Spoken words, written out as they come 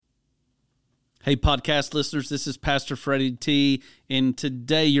Hey, podcast listeners, this is Pastor Freddie T, and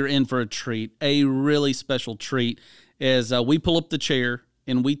today you're in for a treat, a really special treat, as we pull up the chair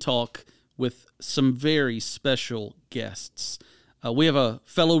and we talk with some very special guests. We have a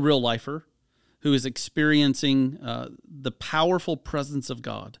fellow real-lifer who is experiencing the powerful presence of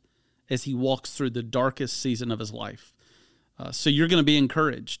God as he walks through the darkest season of his life. So you're going to be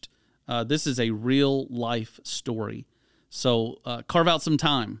encouraged. This is a real-life story. So carve out some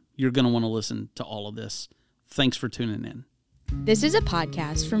time. You're going to want to listen to all of this. Thanks for tuning in. This is a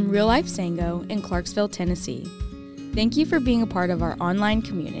podcast from Real Life Sango in Clarksville, Tennessee. Thank you for being a part of our online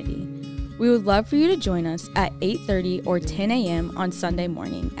community. We would love for you to join us at 8:30 or 10 a.m. on Sunday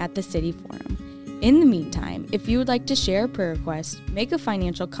morning at the City Forum. In the meantime, if you would like to share a prayer request, make a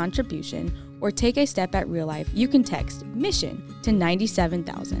financial contribution, or take a step at Real Life, you can text MISSION to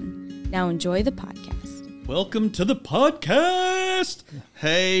 97,000. Now enjoy the podcast. Welcome to the podcast.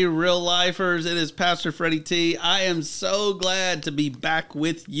 Hey, real lifers, it is Pastor Freddie T. I am so glad to be back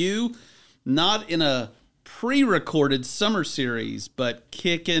with you, not in a pre-recorded summer series, but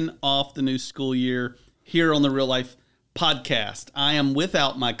kicking off the new school year here on the Real Life podcast. I am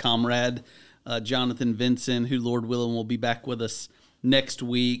without my comrade, Jonathan Vincent, who, Lord willing, will be back with us next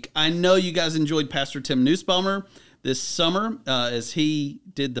week. I know you guys enjoyed Pastor Tim Nussbaumer this summer as he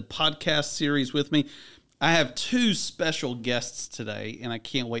did the podcast series with me. I have two special guests today, and I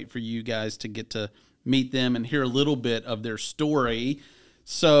can't wait for you guys to get to meet them and hear a little bit of their story.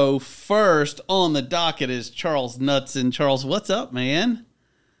 So first on the docket is Charles Knutson. Charles, what's up, man?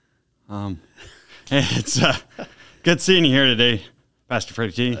 It's good seeing you here today, Pastor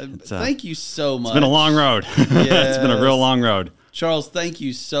Freddie T. Thank you so much. It's been a long road. Yes. It's been a real long road. Charles, thank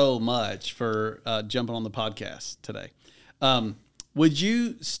you so much for jumping on the podcast today. Would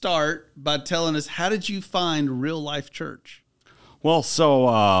you start by telling us, how did you find Real Life Church? Well, so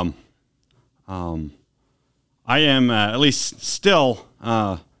I am at least still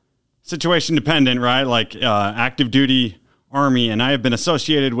situation dependent, right? Like active duty Army, and I have been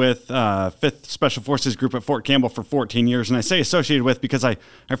associated with 5th Special Forces Group at Fort Campbell for 14 years. And I say associated with because I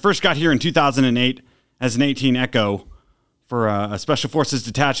first got here in 2008 as an 18 Echo for a Special Forces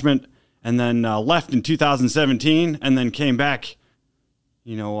detachment, and then left in 2017, and then came back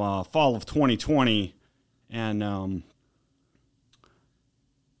fall of 2020, and,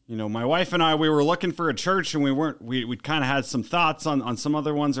 my wife and I, we were looking for a church, and we kind of had some thoughts on some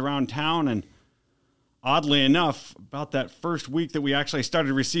other ones around town, and oddly enough, about that first week that we actually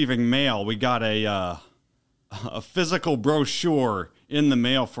started receiving mail, we got a physical brochure in the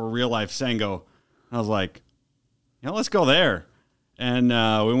mail for Real Life Sango. I was like, let's go there, and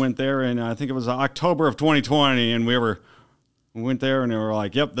we went there, and I think it was October of 2020, and we went there and we were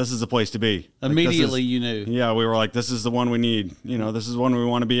like, yep, this is the place to be. Immediately you knew. Yeah, we were like, this is the one we need. This is the one we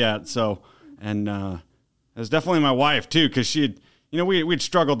want to be at. So, and it was definitely my wife too, because she had, we'd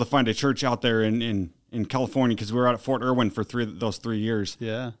struggled to find a church out there in California because we were out at Fort Irwin for those 3 years.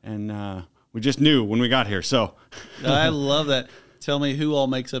 Yeah. And we just knew when we got here. So I love that. Tell me who all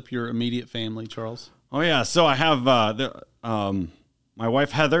makes up your immediate family, Charles. Oh, yeah. So I have my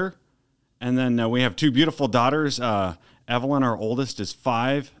wife, Heather, and then we have two beautiful daughters. Evelyn, our oldest, is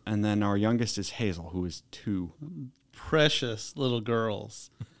 5, and then our youngest is Hazel, who is 2. Precious little girls.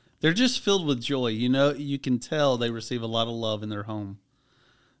 They're just filled with joy. You can tell they receive a lot of love in their home.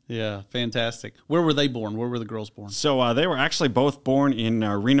 Yeah, fantastic. Where were they born? Where were the girls born? So they were actually both born in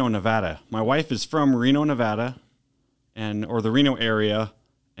Reno, Nevada. My wife is from Reno, Nevada, or the Reno area,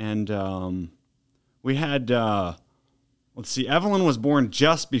 and we had, Evelyn was born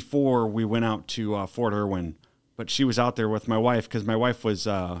just before we went out to Fort Irwin. But she was out there with my wife because my wife was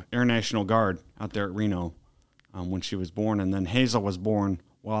Air National Guard out there at Reno when she was born. And then Hazel was born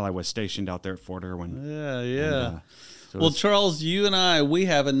while I was stationed out there at Fort Irwin. Yeah. Well, Charles, you and we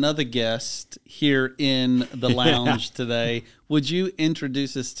have another guest here in the lounge today. Would you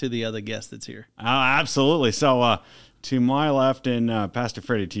introduce us to the other guest that's here? Absolutely. So to my left and Pastor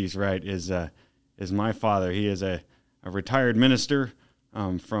Freddie T's right is my father. He is a retired minister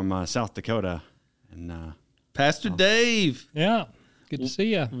from South Dakota. And Pastor Dave. Yeah, good to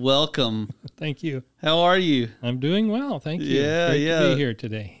see you. Welcome. Thank you. How are you? I'm doing well, thank you. Yeah, Great to be here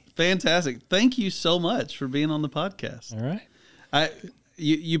today. Fantastic. Thank you so much for being on the podcast. All right.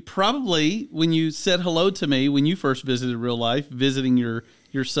 You probably, when you said hello to me when you first visited Real Life, visiting your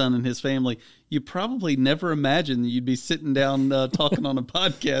son and his family, you probably never imagined that you'd be sitting down talking on a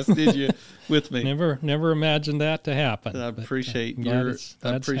podcast, did you, with me? Never imagined that to happen. I appreciate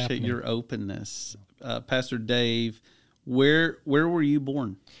your openness. Pastor Dave, where were you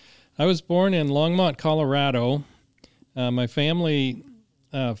born? I was born in Longmont, Colorado. My family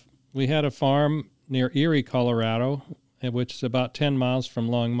we had a farm near Erie, Colorado, which is about 10 miles from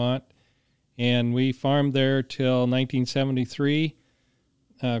Longmont, and we farmed there till 1973.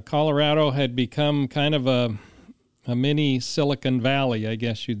 Colorado had become kind of a mini Silicon Valley, I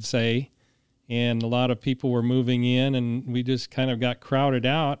guess you'd say, and a lot of people were moving in, and we just kind of got crowded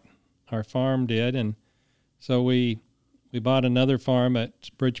out. Our farm did, and so we bought another farm at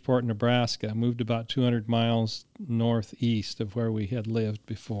Bridgeport, Nebraska, moved about 200 miles northeast of where we had lived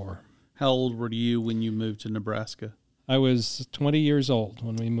before. How old were you when you moved to Nebraska? I was 20 years old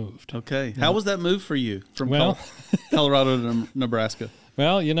when we moved. Okay. How was that move for you from Well- Colorado to Nebraska?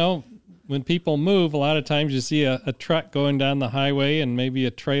 Well, when people move, a lot of times you see a truck going down the highway and maybe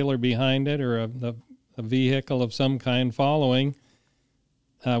a trailer behind it or a vehicle of some kind following.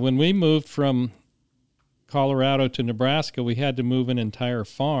 When we moved from Colorado to Nebraska, we had to move an entire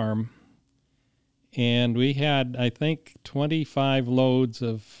farm. And we had, I think, 25 loads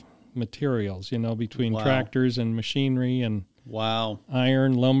of materials, between Wow. tractors and machinery and Wow.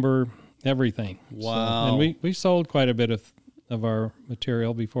 iron, lumber, everything. Wow. And we sold quite a bit of our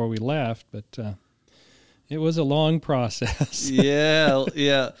material before we left, but it was a long process. Yeah.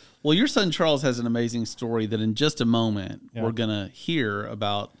 Well, your son Charles has an amazing story that in just a moment we're going to hear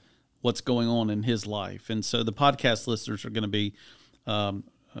about what's going on in his life. And so the podcast listeners are going to be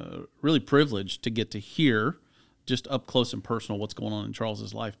really privileged to get to hear just up close and personal what's going on in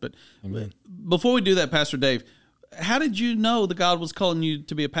Charles's life. But before we do that, Pastor Dave, how did you know that God was calling you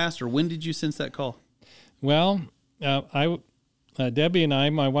to be a pastor? When did you sense that call? Well, Debbie and I,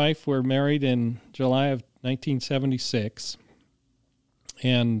 my wife, were married in July of 1976,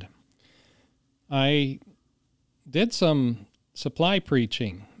 and I did some supply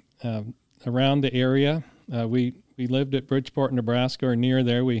preaching around the area. We lived at Bridgeport, Nebraska, or near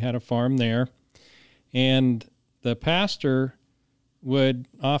there. We had a farm there, and the pastor would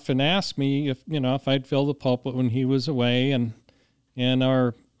often ask me if I'd fill the pulpit when he was away, and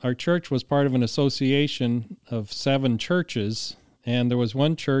our church was part of an association of 7 churches, and there was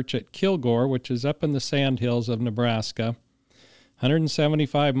one church at Kilgore, which is up in the Sandhills of Nebraska,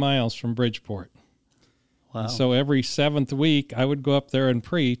 175 miles from Bridgeport. Wow. And so every 7th week, I would go up there and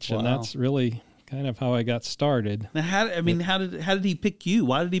preach, Wow. and that's really kind of how I got started. Now, how did he pick you?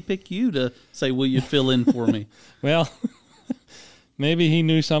 Why did he pick you to say, "Will you fill in for me"? Well, maybe he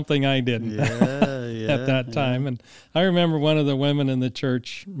knew something I didn't Yeah, at that time. And I remember one of the women in the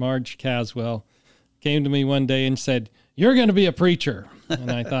church, Marge Caswell, came to me one day and said, "You're going to be a preacher."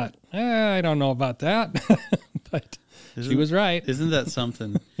 And I thought, I don't know about that. But she was right. Isn't that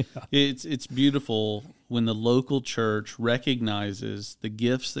something? It's beautiful when the local church recognizes the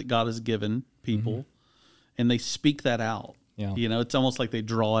gifts that God has given people, and they speak that out. Yeah. It's almost like they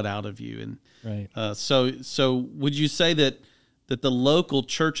draw it out of you. And Right. so would you say that the local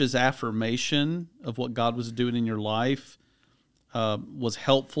church's affirmation of what God was doing in your life was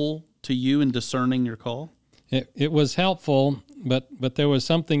helpful to you in discerning your call? It was helpful, but there was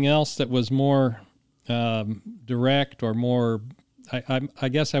something else that was more direct or more, I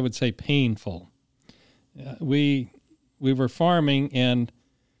guess I would say, painful. We were farming, and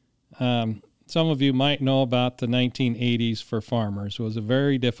some of you might know about the 1980s for farmers. It was a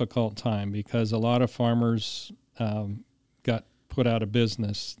very difficult time because a lot of farmers got put out of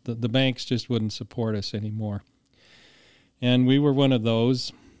business. The banks just wouldn't support us anymore. And we were one of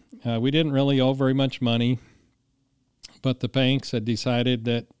those. We didn't really owe very much money, but the banks had decided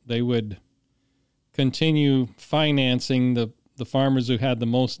that they would continue financing the farmers who had the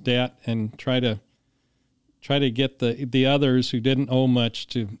most debt and try to get the others who didn't owe much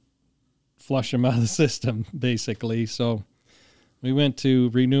to flush them out of the system, basically. So we went to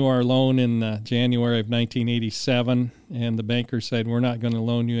renew our loan in January of 1987, and the banker said, "We're not going to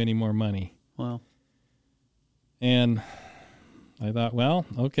loan you any more money." Wow. And I thought, well,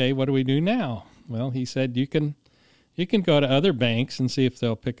 okay, what do we do now? Well, he said, you can go to other banks and see if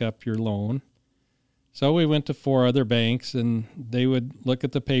they'll pick up your loan. So we went to 4 other banks, and they would look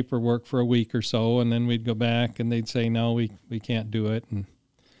at the paperwork for a week or so, and then we'd go back and they'd say, no, we can't do it. And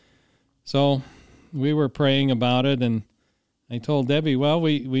so we were praying about it, and I told Debbie, well,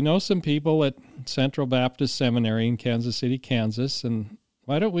 we know some people at Central Baptist Seminary in Kansas City, Kansas, and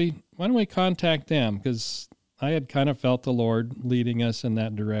why don't we contact them? Because I had kind of felt the Lord leading us in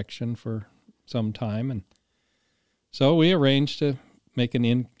that direction for some time. And so we arranged to make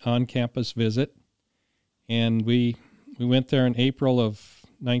an on-campus visit, and we went there in April of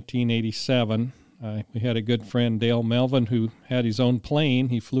 1987. We had a good friend, Dale Melvin, who had his own plane.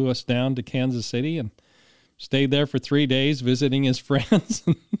 He flew us down to Kansas City and stayed there for 3 days visiting his friends.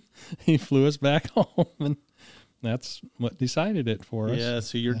 He flew us back home, that's what decided it for us. Yeah,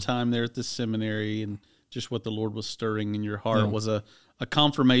 so your time there at the seminary and just what the Lord was stirring in your heart was a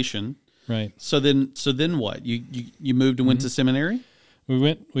confirmation. Right. So then what? You moved and went to seminary?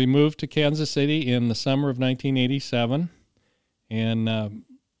 We moved to Kansas City in the summer of 1987 and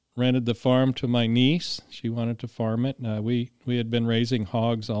rented the farm to my niece. She wanted to farm it. We had been raising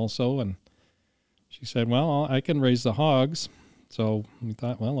hogs also, and she said, well, I can raise the hogs. So we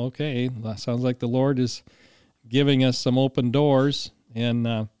thought, well, okay, that sounds like the Lord is giving us some open doors. And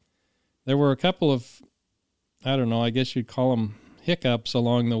there were a couple of, I don't know, I guess you'd call them hiccups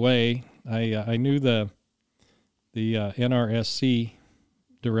along the way. I knew the NRSC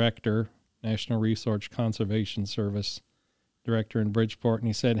director, National Resource Conservation Service director in Bridgeport, and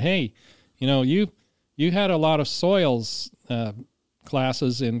he said, hey, you had a lot of soils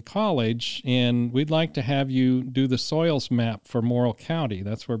classes in college, and we'd like to have you do the soils map for Morrill County.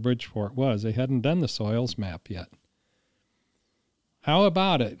 That's where Bridgeport was. They hadn't done the soils map yet. How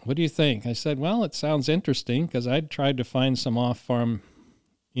about it? What do you think? I said, well, it sounds interesting, because I'd tried to find some off-farm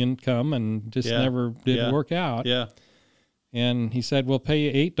income and just never did work out. Yeah. And he said, we'll pay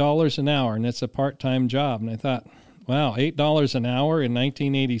you $8 an hour, and it's a part-time job. And I thought, wow, $8 an hour in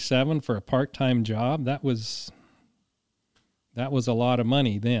 1987 for a part-time job? That was a lot of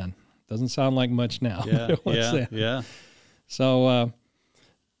money then. Doesn't sound like much now. Yeah, yeah. So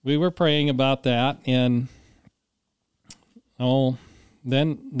we were praying about that, and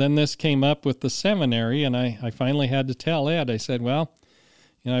then this came up with the seminary, and I finally had to tell Ed. I said, well,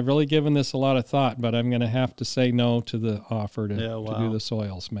 I've really given this a lot of thought, but I'm going to have to say no to the offer to do the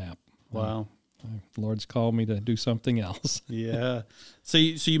soils map. Wow. The Lord's called me to do something else. Yeah. So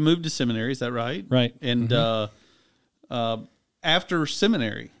you moved to seminary, is that right? Right. And after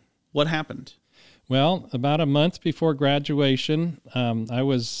seminary, what happened? Well, about a month before graduation,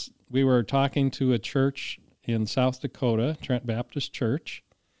 we were talking to a church in South Dakota, Trent Baptist Church.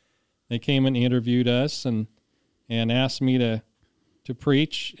 They came and interviewed us and asked me to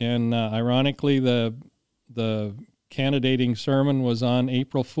preach. And ironically, the candidating sermon was on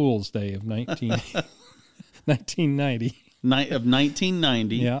April Fool's Day of 1990. Of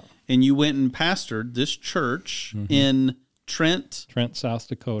 1990. Yeah. And you went and pastored this church in Trent, South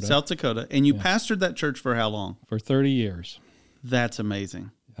Dakota. And you pastored that church for how long? For 30 years. That's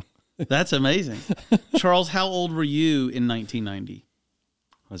amazing. That's amazing. Charles, how old were you in 1990?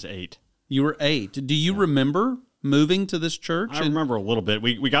 I was 8. You were 8. Do you remember moving to this church? I remember a little bit.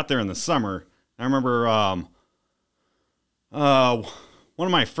 We got there in the summer. I remember one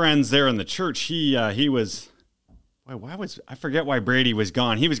of my friends there in the church, he was... I forget why Brady was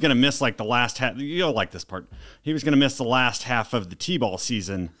gone. He was going to miss like the last half. You'll like this part. He was going to miss the last half of the T-ball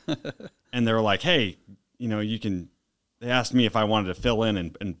season. And they were like, hey, you can... They asked me if I wanted to fill in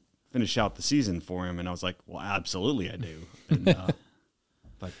and finish out the season for him. And I was like, well, absolutely I do. And,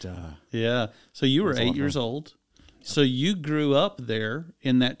 yeah. So you were 8 years old. So you grew up there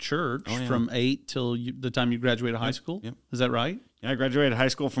in that church from 8 till the time you graduated high school? Yep. Is that right? Yeah, I graduated high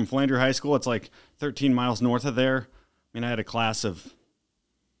school from Flandreau High School. It's like 13 miles north of there. I mean, I had a class of,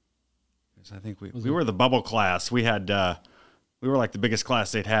 I think we were the bubble class. We had, we were like the biggest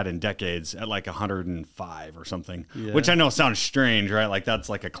class they'd had in decades at like 105 or something, which I know sounds strange, right? Like that's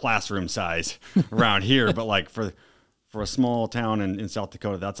like a classroom size around here, but like for a small town in South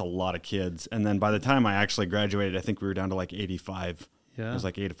Dakota, that's a lot of kids. And then by the time I actually graduated, I think we were down to like 85. Yeah. There was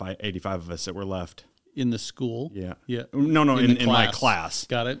like 85 of us that were left. In the school? Yeah. Yeah. No, in my class.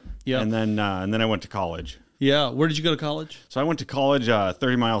 Got it. Yeah. And then I went to college. Yeah. Where did you go to college? So I went to college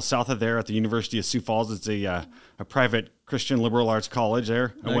 30 miles south of there at the University of Sioux Falls. It's a private Christian liberal arts college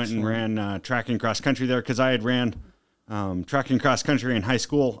there. I went and ran track and cross country there because I had ran track and cross country in high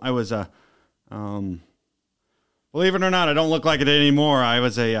school. I was believe it or not, I don't look like it anymore. I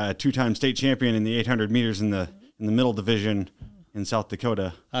was a 2-time state champion in the 800 meters in the middle division in South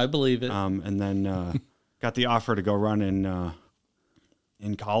Dakota. I believe it. And then got the offer to go run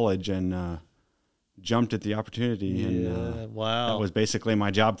in college and jumped at the opportunity. And wow. That was basically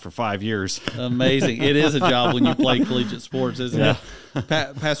my job for 5 years. Amazing. It is a job when you play collegiate sports, isn't it?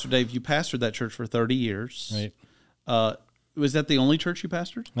 Pastor Dave, you pastored that church for 30 years. Right. Was that the only church you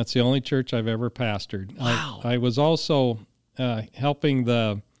pastored? That's the only church I've ever pastored. Wow. I was also helping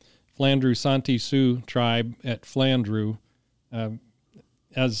the Flandreau Santee Sioux tribe at Flandreau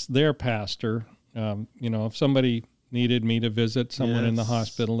as their pastor. If somebody needed me to visit someone in the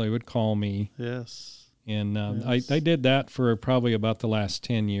hospital, they would call me. Yes. And I did that for probably about the last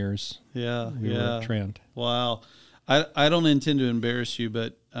 10 years. Yeah. We were at Trent. Wow. I don't intend to embarrass you,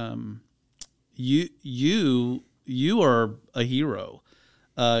 but you are a hero.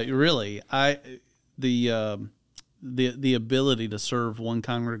 Really. the ability to serve one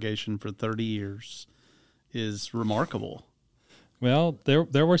congregation for 30 years is remarkable. Well,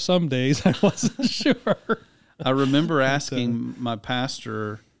 there were some days I wasn't sure. I remember asking my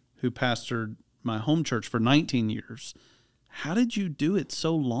pastor, who pastored my home church for 19 years, how did you do it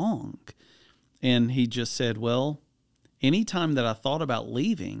so long? And he just said, well, anytime that I thought about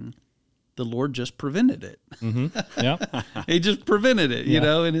leaving, the Lord just prevented it. Mm-hmm. Yeah. He just prevented it,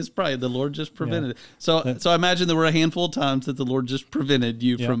 in his pride. The Lord just prevented it. So I imagine there were a handful of times that the Lord just prevented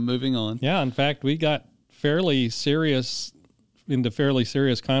you from moving on. Yeah. In fact, we got fairly serious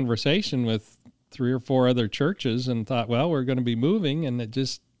conversation with 3 or 4 other churches and thought, well, we're going to be moving, and it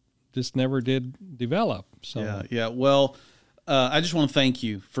just never did develop. So yeah. Well, I just want to thank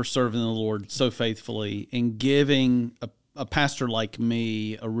you for serving the Lord so faithfully and giving a pastor like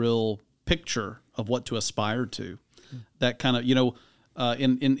me a real picture of what to aspire to. That kind of,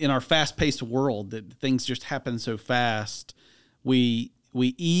 in our fast-paced world, that things just happen so fast, we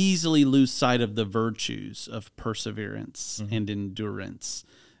easily lose sight of the virtues of perseverance and endurance.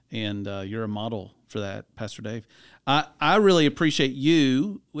 And you're a model for that, Pastor Dave. I really appreciate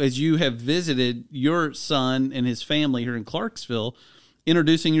you, as you have visited your son and his family here in Clarksville,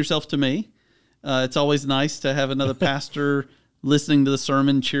 introducing yourself to me. It's always nice to have another pastor listening to the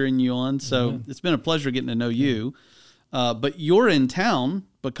sermon, cheering you on. So it's been a pleasure getting to know you. But you're in town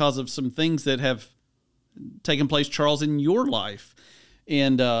because of some things that have taken place, Charles, in your life.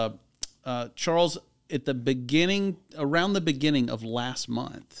 And Charles, around the beginning of last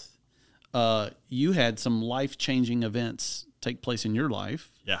month, you had some life-changing events take place in your life.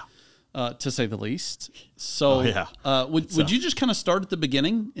 Yeah. To say the least. So, would you just kind of start at the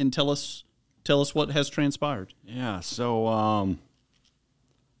beginning and tell us what has transpired? Yeah. So,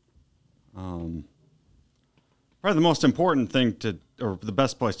 probably the most important thing or the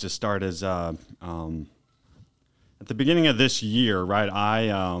best place to start is at the beginning of this year,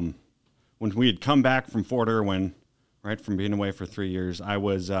 right? When we had come back from Fort Irwin, right, from being away for 3 years, I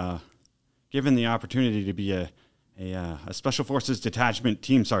was given the opportunity to be a Special Forces Detachment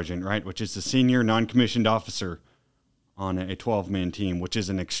Team Sergeant, right, which is the senior non-commissioned officer on a 12-man team, which is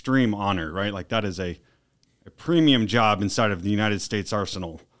an extreme honor, right? Like, that is a premium job inside of the United States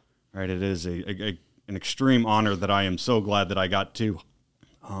Arsenal, right? It is an extreme honor that I am so glad that I got to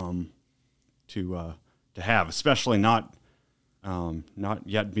have, especially not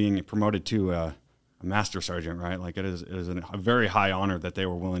yet being promoted to a master sergeant, right? Like, it is a very high honor that they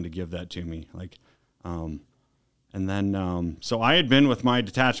were willing to give that to me. Like, and then, so I had been with my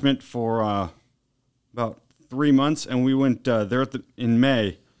detachment for about 3 months, and we went there in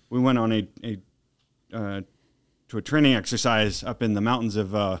May. We went on to a training exercise up in the mountains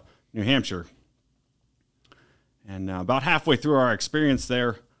of New Hampshire. And about halfway through our experience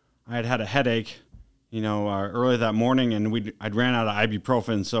there, I had a headache, early that morning, and I'd ran out of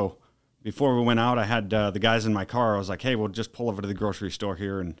ibuprofen. So before we went out, I had the guys in my car. I was like, hey, we'll just pull over to the grocery store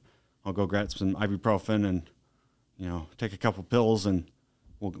here, and I'll go grab some ibuprofen and, take a couple pills, and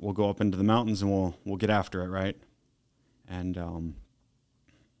we'll go up into the mountains, and we'll get after it, right? And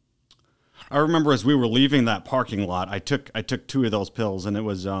I remember as we were leaving that parking lot, I took 2 of those pills, and it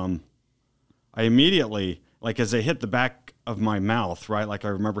was I immediately, like, as they hit the back of my mouth, right? Like, I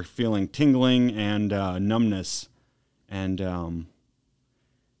remember feeling tingling and numbness, and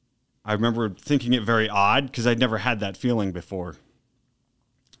I remember thinking it very odd because I'd never had that feeling before.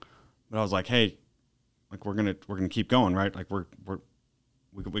 But I was like, hey, like, we're gonna keep going, right? Like,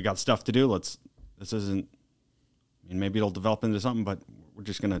 we got stuff to do. This isn't. I mean, maybe it'll develop into something, but we're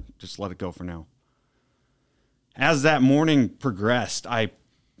just gonna let it go for now. As that morning progressed, I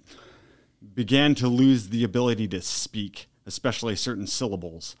began to lose the ability to speak, especially certain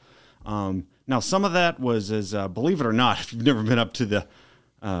syllables. Now, some of that was believe it or not, if you've never been up to the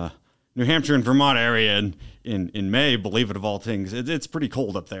New Hampshire and Vermont area in May, believe it of all things, it's pretty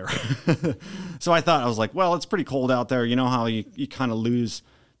cold up there. So I was like, well, it's pretty cold out there. You know how you kind of lose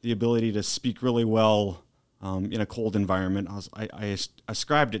the ability to speak really well in a cold environment. I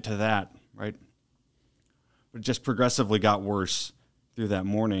ascribed it to that, right? But it just progressively got worse through that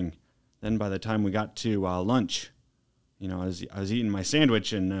morning. Then by the time we got to lunch, I was eating my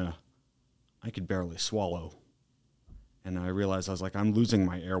sandwich, and I could barely swallow. And I realized I'm losing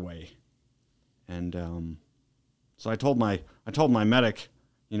my airway. And so I told my medic,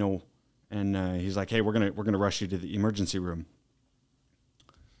 and he's like, hey, we're gonna rush you to the emergency room.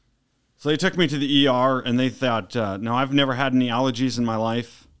 So they took me to the ER, and they thought, no, I've never had any allergies in my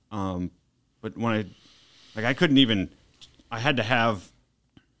life. But when I couldn't even, I had to have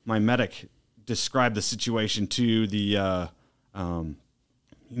my medic describe the situation to the the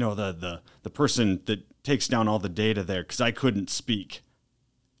person that takes down all the data there because I couldn't speak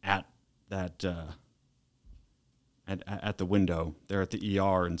at that at the window there at the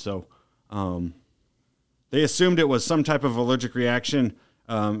ER, and so they assumed it was some type of allergic reaction.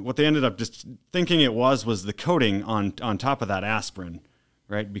 What they ended up just thinking it was the coating on top of that aspirin,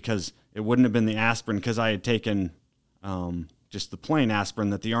 right? Because it wouldn't have been the aspirin because I had taken just the plain aspirin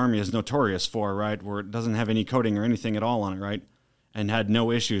that the Army is notorious for, right? Where it doesn't have any coating or anything at all on it, right? And had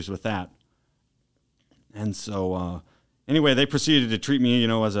no issues with that. And so anyway, they proceeded to treat me,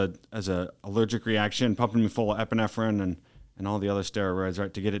 as a allergic reaction, pumping me full of epinephrine and all the other steroids,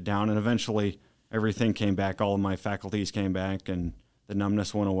 right, to get it down. And eventually everything came back. All of my faculties came back and the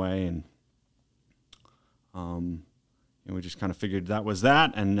numbness went away. And we just kind of figured that was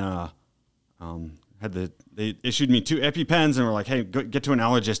that. And they issued me 2 EpiPens and were like, hey, get to an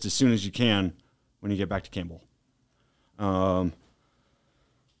allergist as soon as you can when you get back to Campbell.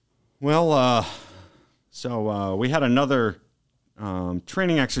 So we had another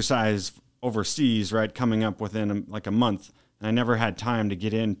training exercise overseas, right, coming up within a month, and I never had time to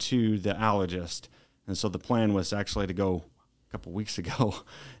get into the allergist. And so the plan was actually to go a couple weeks ago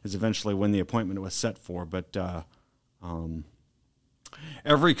is eventually when the appointment was set for. But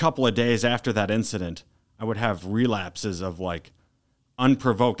every couple of days after that incident, I would have relapses of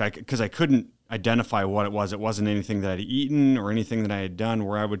unprovoked, because I couldn't identify what it was. It wasn't anything that I'd eaten or anything that I had done,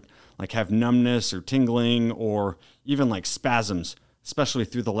 where I would have numbness or tingling or even spasms, especially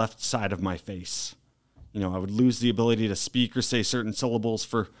through the left side of my face. I would lose the ability to speak or say certain syllables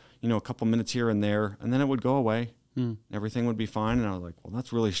for, a couple minutes here and there, and then it would go away. Everything would be fine. And I was like, well,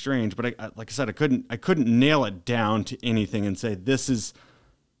 that's really strange. But I like I said, I couldn't nail it down to anything and say, this is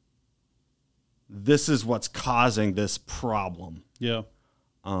what's causing this problem. Yeah.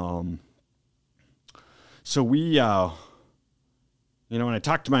 So we, and I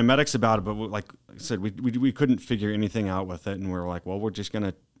talked to my medics about it, but like I said, we couldn't figure anything out with it, and we were like, well, we're just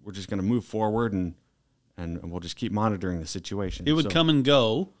gonna move forward, and we'll just keep monitoring the situation. It would come and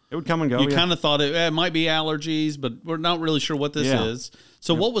go. It would come and go. You kind of thought it might be allergies, but we're not really sure what this is.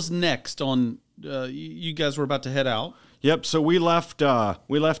 So what was next on? You guys were about to head out. Yep. So we left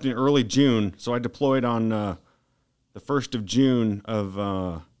in early June. So I deployed on the 1st of June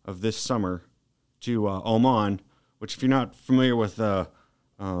of this summer to Oman, which, if you're not familiar with the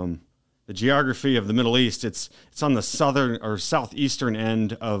geography of the Middle East, it's on the southern or southeastern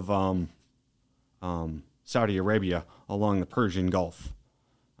end of Saudi Arabia along the Persian Gulf.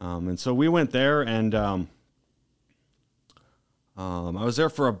 And so we went there, and I was there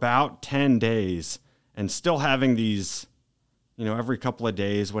for about 10 days, and still having these, every couple of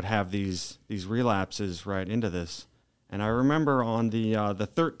days would have these relapses right into this. And I remember on the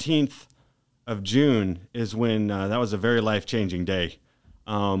 13th of June is when that was a very life-changing day.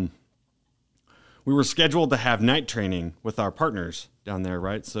 We were scheduled to have night training with our partners down there,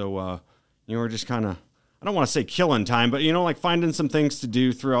 right? So, we're just kind of, I don't want to say killing time, but, finding some things to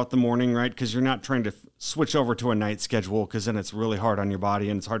do throughout the morning, right? Because you're not trying to switch over to a night schedule, because then it's really hard on your body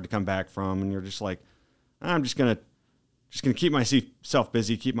and it's hard to come back from. And you're just like, I'm just gonna keep myself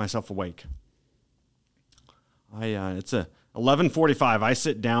busy, keep myself awake. It's 11:45. I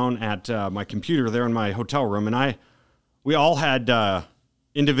sit down at my computer there in my hotel room, and we all had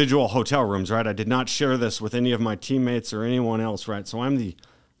individual hotel rooms, right? I did not share this with any of my teammates or anyone else, right? So I'm the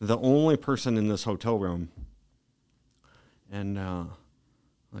only person in this hotel room, and I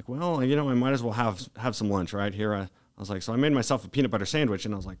might as well have some lunch right here. I was like, so I made myself a peanut butter sandwich,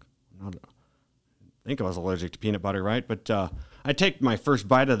 and I was like, I think I was allergic to peanut butter, right? But I take my first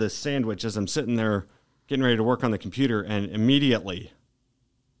bite of this sandwich as I'm sitting there getting ready to work on the computer, and immediately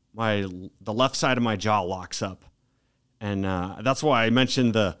the left side of my jaw locks up. And that's why I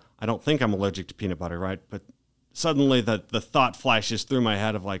mentioned I don't think I'm allergic to peanut butter, right? But suddenly the thought flashes through my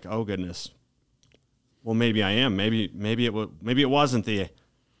head of oh goodness, well, maybe I am. Maybe it wasn't the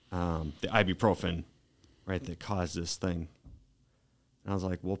ibuprofen, right, that caused this thing. And I was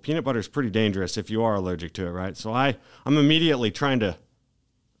like, well, peanut butter is pretty dangerous if you are allergic to it, right? So I'm immediately trying to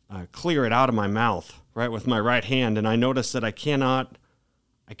clear it out of my mouth, right, with my right hand, and I notice that I cannot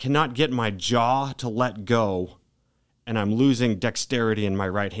get my jaw to let go, and I'm losing dexterity in my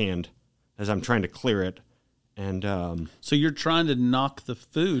right hand as I'm trying to clear it. And so you're trying to knock the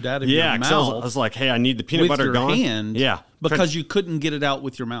food out of your mouth. Yeah, I was like, hey, I need the peanut butter gone. With your hand? Yeah. Because you couldn't get it out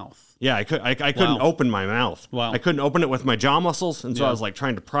with your mouth. Yeah, I couldn't open my mouth. Wow. I couldn't open it with my jaw muscles, and so I was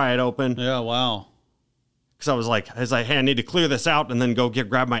trying to pry it open. Yeah, wow. Because I was like, hey, I need to clear this out and then go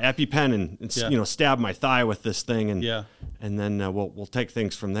grab my EpiPen and stab my thigh with this thing, and then we'll take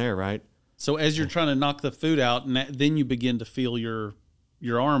things from there, right? So as you're trying to knock the food out, and then you begin to feel your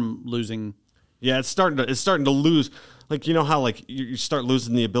arm losing Yeah, it's starting to lose. Like, you know how like you start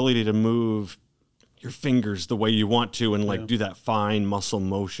losing the ability to move your fingers the way you want to, and like do that fine muscle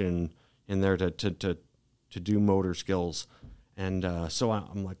motion in there to do motor skills. And so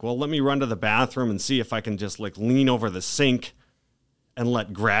I'm like, well, let me run to the bathroom and see if I can just like lean over the sink and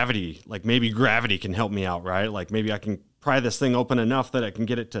let gravity, like maybe gravity can help me out, right? Like maybe I can pry this thing open enough that I can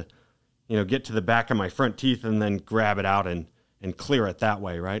get it to, get to the back of my front teeth and then grab it out and clear it that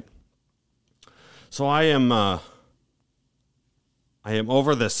way, right? So I am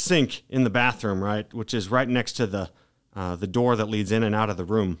over the sink in the bathroom, right, which is right next to the door that leads in and out of the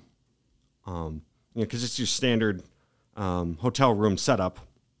room. Because it's your standard hotel room setup.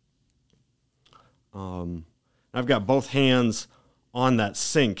 I've got both hands on that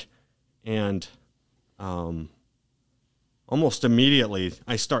sink, and almost immediately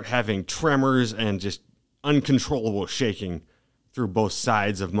I start having tremors and just uncontrollable shaking through both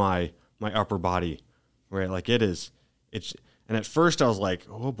sides of my upper body, right? Like it's, and at first I was like,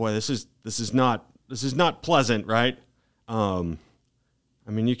 oh boy, this is not pleasant, right? I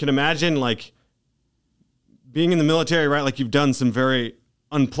mean, you can imagine like being in the military, right? Like you've done some very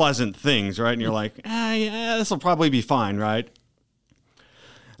unpleasant things, right? And you're like, yeah, this will probably be fine, right?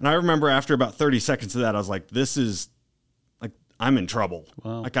 And I remember after about 30 seconds of that, I was like, this is like, I'm in trouble.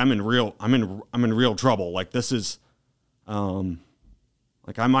 Wow. Like I'm in real trouble. Like this is,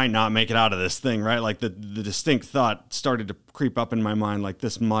 like I might not make it out of this thing, right? Like the distinct thought started to creep up in my mind. Like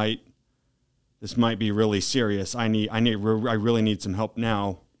this might be really serious. I really need some help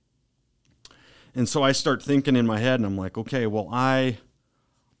now. And so I start thinking in my head, and I'm like, okay, well, I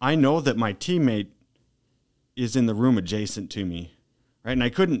know that my teammate is in the room adjacent to me, right? And I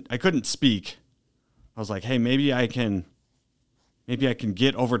couldn't speak. I was like, hey, maybe I can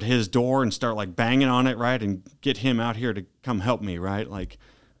get over to his door and start like banging on it, right? And get him out here to come help me, right? Like,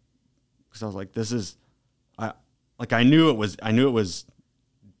 because I was like, I knew it was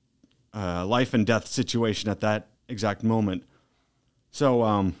a life and death situation at that exact moment.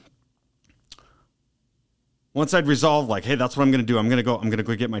 So, once I'd resolved, like, hey, that's what I'm going to do. I'm going to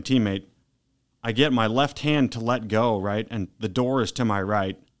go get my teammate. I get my left hand to let go, right? And the door is to my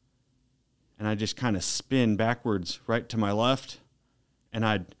right. And I just kind of spin backwards right to my left. And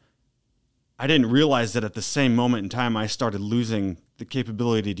I didn't realize that at the same moment in time, I started losing the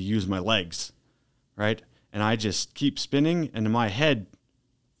capability to use my legs, right? And I just keep spinning, and my head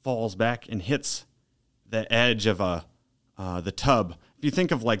falls back and hits the edge of the tub. If you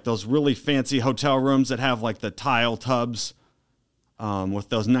think of like those really fancy hotel rooms that have like the tile tubs with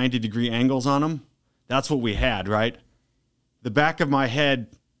those 90-degree angles on them, that's what we had, right? The back of my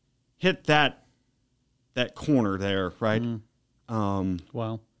head hit that corner there, right?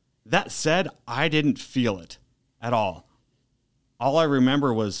 Wow. That said, I didn't feel it at all. All I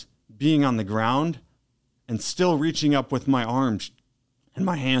remember was being on the ground and still reaching up with my arms and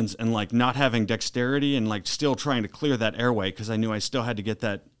my hands and like not having dexterity and like still trying to clear that airway because I knew I still had to get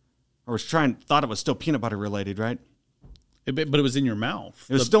that, or thought it was still peanut butter related, right? But it was in your mouth.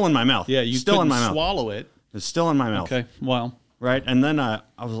 It was still in my mouth. Yeah, you still couldn't in my mouth. swallow it. It was still in my mouth. Okay, wow. Right, and then I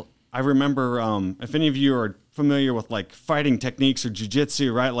remember if any of you are familiar with like fighting techniques or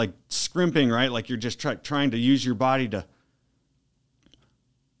jiu-jitsu, right? Like scrimping, right? Like you're just trying to use your body to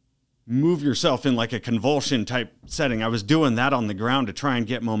move yourself in like a convulsion type setting. I was doing that on the ground to try and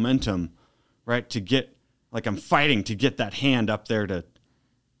get momentum, right? To get, like I'm fighting to get that hand up there to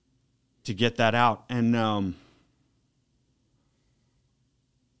get that out. And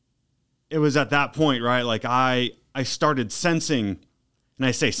it was at that point, right? Like I started sensing, and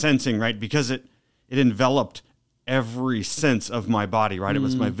I say sensing, right? Because it enveloped every sense of my body, right? It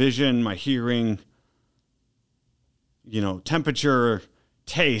was my vision, my hearing, temperature,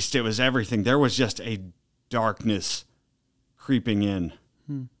 taste. It was everything. There was just a darkness creeping in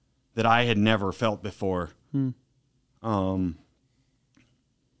that I had never felt before.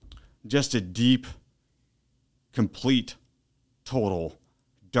 Just a deep, complete, total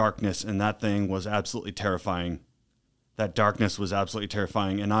darkness, and that thing was absolutely terrifying. That darkness was absolutely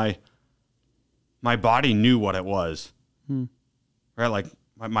terrifying, and my body knew what it was. Right? Like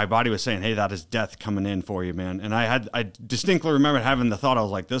my body was saying, hey, that is death coming in for you, man. And I distinctly remember having the thought, I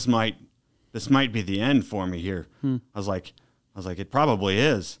was like, this might be the end for me here. I was like, it probably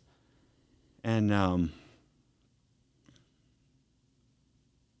is. And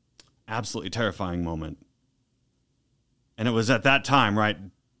absolutely terrifying moment. And it was at that time, right?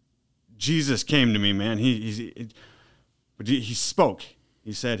 Jesus came to me, man. He spoke.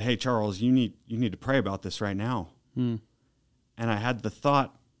 He said, hey, Charles, you need to pray about this right now. And I had the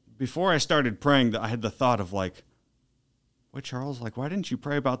thought, before I started praying, I had the thought of like, "Wait, Charles, like, why didn't you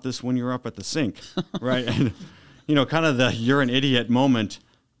pray about this when you were up at the sink?" Right? And, kind of the "you're an idiot" moment.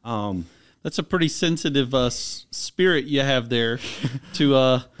 That's a pretty sensitive spirit you have there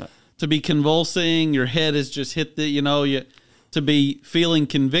to be convulsing. Your head has just hit to be feeling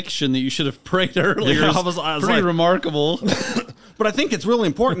conviction that you should have prayed earlier. Yeah, I was pretty remarkable. But I think it's really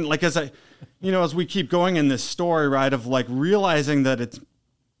important, like, as we keep going in this story, right, of like realizing that it's,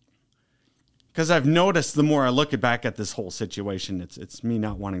 because I've noticed the more I look back at this whole situation, it's me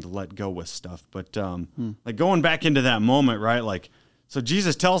not wanting to let go with stuff. But like going back into that moment, right, like, so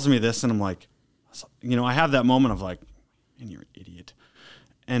Jesus tells me this, and I'm like, I have that moment of like, man, you're an idiot.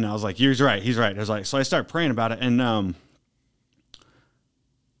 And I was like, he's right. I was like, so I start praying about it, and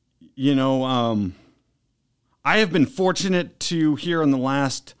I have been fortunate to here in the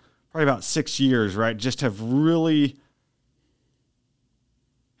last probably about 6 years, right, just have really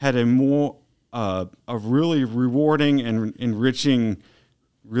had a really rewarding and enriching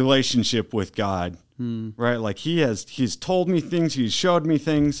relationship with God, right? Like he's told me things, he's showed me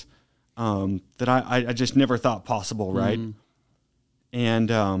things that I just never thought possible, right?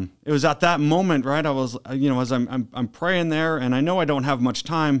 And it was at that moment, right? I was, as I'm praying there, and I know I don't have much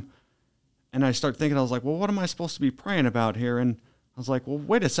time. And I start thinking, I was like, well, what am I supposed to be praying about here? And I was like, well,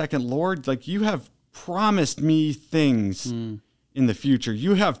 wait a second, Lord, like you have promised me things in the future.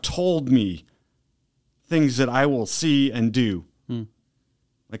 You have told me things that I will see and do.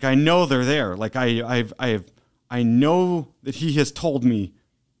 Like I know they're there. Like I know that He has told me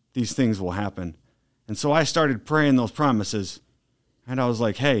these things will happen. And so I started praying those promises, and I was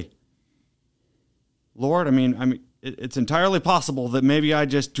like, hey, Lord, I mean, it's entirely possible that maybe I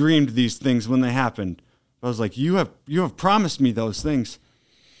just dreamed these things when they happened. But I was like, you have promised me those things.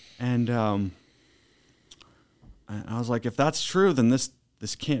 And I was like, if that's true, then this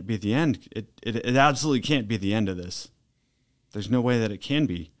can't be the end. It absolutely can't be the end of this. There's no way that it can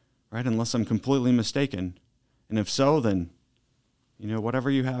be, right? Unless I'm completely mistaken. And if so, then,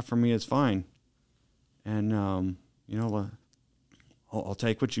 whatever you have for me is fine. And, I'll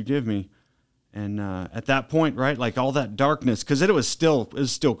take what you give me. And at that point, right, like all that darkness, because it was still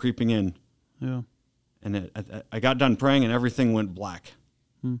creeping in. Yeah. And I got done praying, and everything went black.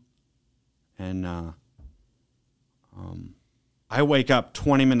 And I wake up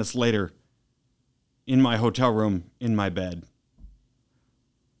 20 minutes later in my hotel room in my bed.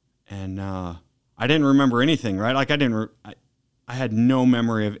 And I didn't remember anything, right? Like I had no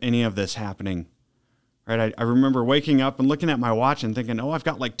memory of any of this happening. Right, I remember waking up and looking at my watch and thinking, I've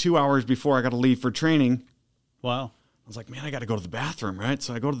got like 2 hours before I got to leave for training. Wow. I was like, man, I got to go to the bathroom, right?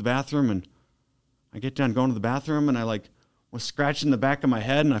 So I go to the bathroom, and I get done going to the bathroom, and I like was scratching the back of my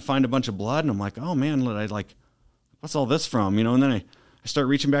head, and I find a bunch of blood, and I'm like, oh man, what's all this from? And then I start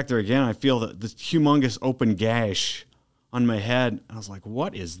reaching back there again. I feel this humongous open gash on my head. And I was like,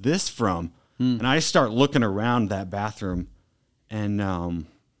 what is this from? And I start looking around that bathroom, and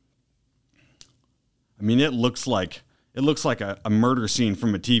it looks like a murder scene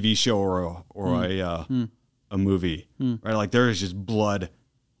from a TV show or a movie, right? Like there is just blood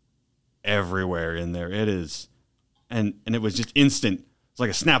everywhere in there. It is, and it was just instant. It's like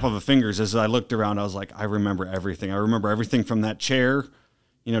a snap of a fingers. As I looked around, I was like, I remember everything. I remember everything from that chair,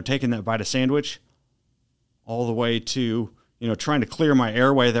 taking that bite of sandwich, all the way to trying to clear my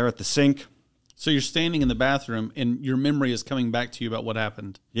airway there at the sink. So you're standing in the bathroom, and your memory is coming back to you about what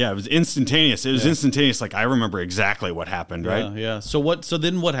happened. Yeah, it was instantaneous. It was instantaneous. Like I remember exactly what happened, right? Yeah. So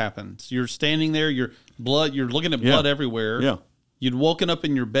then what happened? You're standing there. You're looking at blood everywhere. Yeah. You'd woken up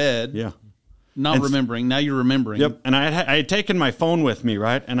in your bed. Yeah. Not remembering. Now you're remembering. Yep. And I had taken my phone with me,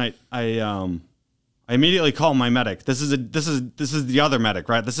 right? And I immediately called my medic. This is the other medic,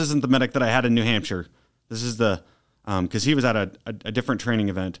 right? This isn't the medic that I had in New Hampshire. This is the because he was at a different training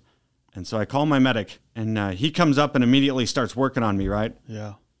event. And so I call my medic, and he comes up and immediately starts working on me, right?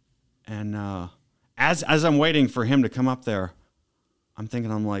 Yeah. And as I'm waiting for him to come up there, I'm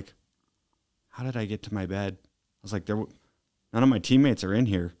like, how did I get to my bed? I was like, none of my teammates are in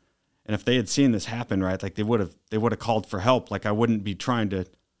here. And if they had seen this happen, right, like they would have called for help. Like I wouldn't be trying to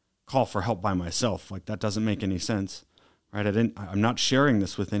call for help by myself. Like that doesn't make any sense, right? I'm not sharing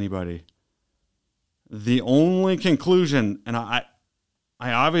this with anybody. The only conclusion, and I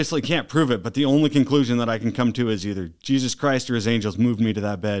obviously can't prove it, but the only conclusion that I can come to is either Jesus Christ or his angels moved me to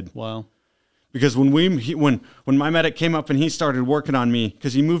that bed. Wow. Because when my medic came up and he started working on me,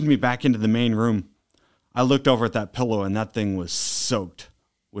 because he moved me back into the main room, I looked over at that pillow, and that thing was soaked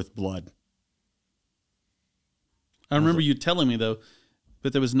with blood. I remember you telling me, though,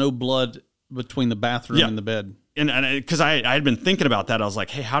 but there was no blood between the bathroom Yeah. and the bed. And because I had been thinking about that, I was like,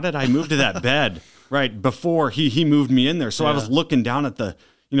 hey, how did I move to that bed right before he moved me in there? So I was looking down at the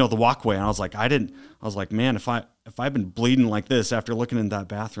walkway, and I was like, man, if I've been bleeding like this after looking in that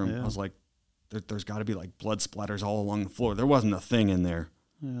bathroom, I was like, there's got to be like blood splatters all along the floor. There wasn't a thing in there.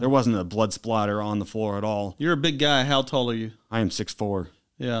 There wasn't a blood splatter on the floor at all. You're a big guy. How tall are you? I am 6'4".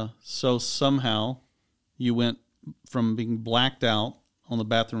 Yeah. So somehow you went from being blacked out on the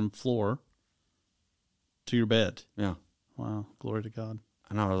bathroom floor to your bed. Yeah. Wow. Glory to God.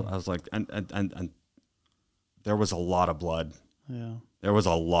 And I was like, and there was a lot of blood. Yeah. There was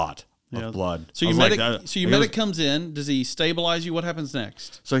a lot of blood. So your medic comes in. Does he stabilize you? What happens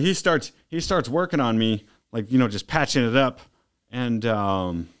next? So he starts working on me, like, just patching it up. And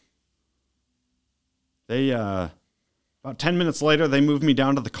they about 10 minutes later, they moved me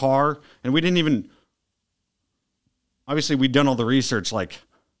down to the car, and we didn't even, obviously we'd done all the research, like,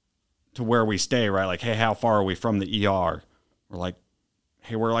 to where we stay, right? Like, hey, how far are we from the ER? We're like,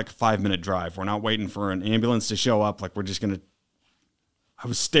 hey, we're like a 5-minute drive. We're not waiting for an ambulance to show up. Like, we're just going to, I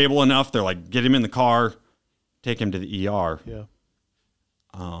was stable enough. They're like, get him in the car, take him to the ER. Yeah.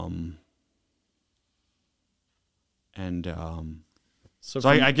 So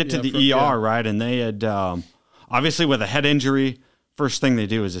I get to the ER, right? And they had, obviously with a head injury, first thing they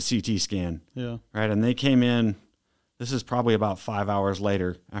do is a CT scan. Yeah. Right. And they came in, this is probably about 5 hours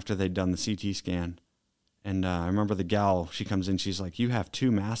later after they'd done the CT scan. And I remember the gal, she comes in, she's like, you have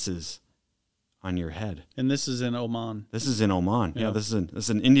 2 masses on your head. And this is in Oman. This is in Oman. Yeah, this is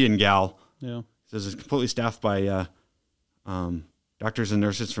an Indian gal. Yeah. This is completely staffed by doctors and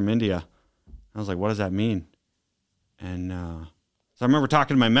nurses from India. I was like, what does that mean? And so I remember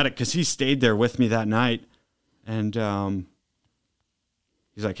talking to my medic because he stayed there with me that night. And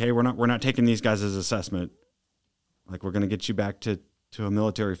he's like, hey, we're not taking these guys as assessment. Like, we're going to get you back to a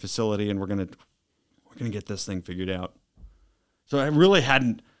military facility, and we're going to get this thing figured out. So I really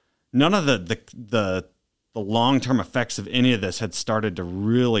hadn't, none of the long-term effects of any of this had started to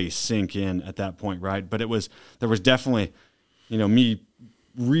really sink in at that point, right? But there was definitely, me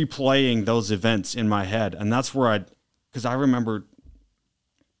replaying those events in my head. And that's where because I remember,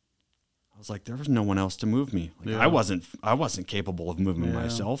 I was like, there was no one else to move me. Like, I wasn't capable of moving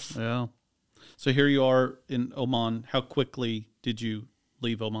myself. Yeah. So here you are in Oman. How quickly did you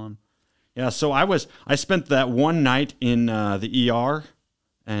leave Oman? Yeah, so I spent that one night in the ER,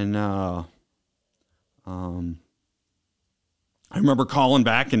 and I remember calling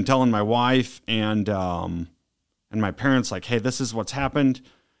back and telling my wife and my parents, like, hey, this is what's happened.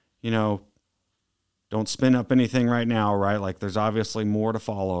 Don't spin up anything right now, right? Like, there's obviously more to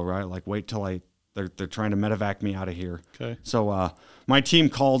follow, right? Like, wait till they're trying to medevac me out of here. Okay. So my team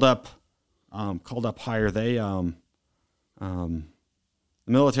called up higher. They the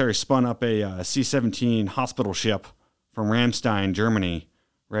military spun up a C-17 hospital ship from Ramstein, Germany,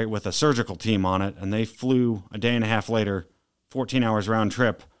 right, with a surgical team on it, and they flew a day and a half later, 14 hours round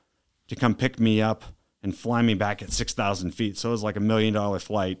trip, to come pick me up and fly me back at 6,000 feet. So it was like $1 million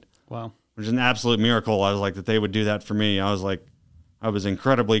flight. Wow. Which is an absolute miracle. I was like, that they would do that for me. I was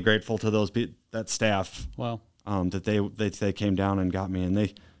incredibly grateful to that staff. Wow. That they came down and got me, and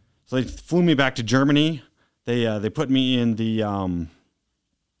they flew me back to Germany. They put me in Landstuhl,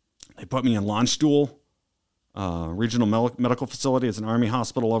 regional medical facility. It's an army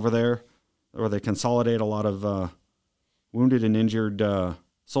hospital over there, where they consolidate a lot of wounded and injured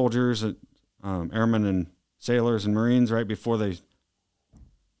soldiers, airmen and sailors and Marines, right before they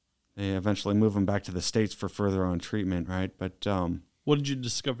eventually move them back to the States for further on treatment, right? But what did you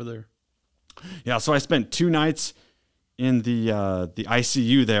discover there? Yeah, so I spent 2 nights in the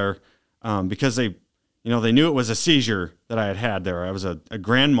ICU there because they knew it was a seizure that I had there. It was a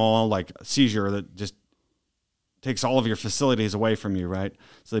grand mal, like seizure that just takes all of your facilities away from you, right?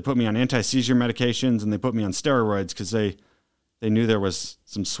 So they put me on anti-seizure medications and they put me on steroids because they knew there was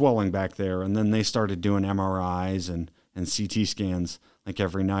some swelling back there. And then they started doing MRIs and CT scans like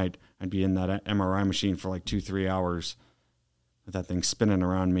every night. I'd be in that MRI machine for like 2-3 hours with that thing spinning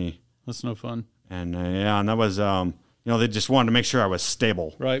around me. That's no fun. And and that was, they just wanted to make sure I was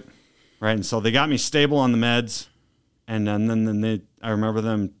stable. Right. Right. And so they got me stable on the meds. And then I remember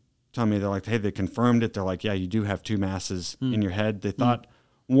them telling me, they're like, hey, they confirmed it. They're like, yeah, you do have 2 masses in your head. They thought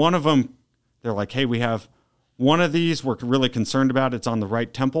one of them, they're like, hey, we have one of these we're really concerned about. It's on the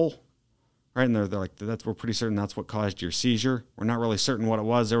right temple. Right. And they're like, we're pretty certain that's what caused your seizure. We're not really certain what it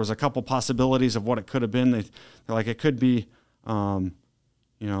was. There was a couple possibilities of what it could have been. They're like, it could be, it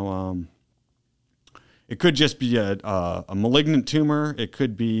could just be a malignant tumor. It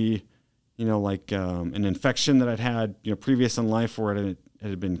could be, an infection that I'd had, previous in life where it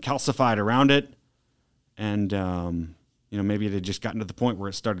had been calcified around it, and maybe it had just gotten to the point where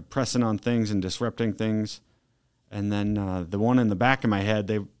it started pressing on things and disrupting things. And then the one in the back of my head,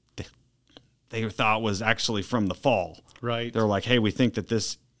 they thought was actually from the fall. Right. They're like, hey, we think that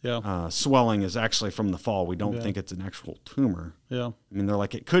this swelling is actually from the fall. We don't think it's an actual tumor. Yeah. I mean, they're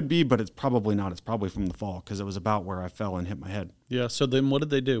like, it could be, but it's probably not. It's probably from the fall because it was about where I fell and hit my head. Yeah. So then what did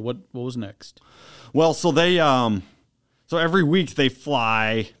they do? What was next? Well, so they so every week they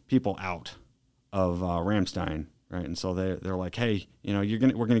fly people out of Ramstein, right? And so they're like, hey,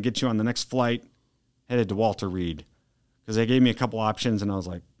 we're gonna get you on the next flight headed to Walter Reed, because they gave me a couple options, and I was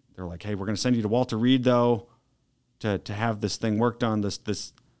like, they're like, hey, we're gonna send you to Walter Reed though to have this thing worked on,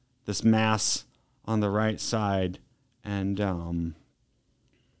 this mass on the right side. And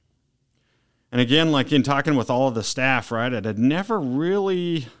again, like in talking with all of the staff, right, it hadn't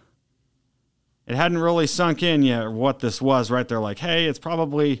really sunk in yet what this was, right? They're like, hey,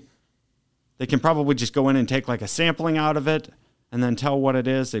 they can probably just go in and take like a sampling out of it and then tell what it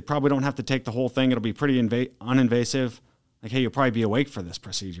is. They probably don't have to take the whole thing. It'll be pretty uninvasive. Like, hey, you'll probably be awake for this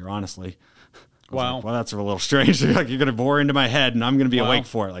procedure, honestly. Wow. Like, well, that's a little strange. Like, you're going to bore into my head and I'm going to be awake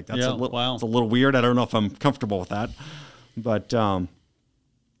for it. Like, that's a little weird. I don't know if I'm comfortable with that. But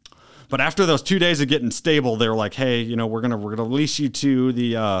after those 2 days of getting stable, they were like, hey, we're going to release you to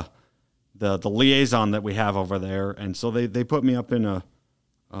the liaison that we have over there. And so they put me up in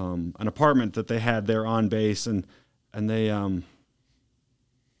an apartment that they had there on base, and they and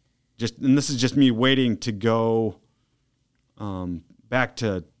this is just me waiting to go back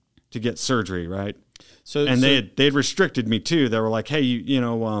to get surgery, right? They'd restricted me too. They were like, hey,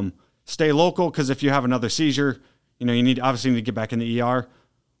 stay local, because if you have another seizure, you need to get back in the ER.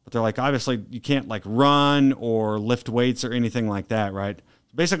 But they're like, obviously you can't like run or lift weights or anything like that, right?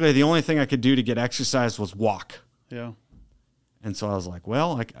 Basically, the only thing I could do to get exercise was walk. Yeah. And so I was like,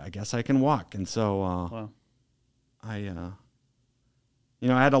 well, I guess I can walk. And so I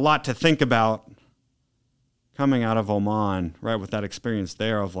had a lot to think about coming out of Oman, right, with that experience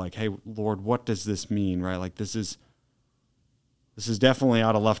there of like, hey, Lord, what does this mean, right? Like, this is definitely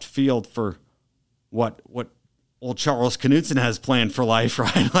out of left field for what old Charles Knutson has planned for life,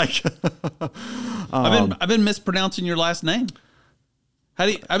 right? Like, I've been mispronouncing your last name.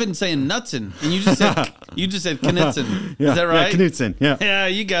 I've been saying Knutson, and you just said Knutson. Yeah, is that right? Yeah, Knutson. Yeah. Yeah,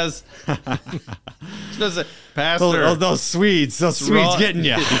 you guys. Supposed to, Pastor. Those Swedes getting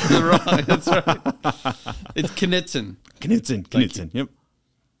you. That's right. It's Knutson. Knutson. Yep.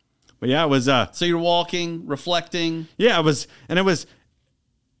 But yeah, it was. So you're walking, reflecting. Yeah, it was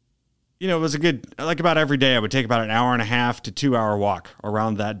a good, like, about every day I would take about an hour and a half to 2 hour walk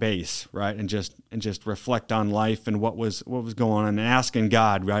around that base, right? And just reflect on life and what was going on, and asking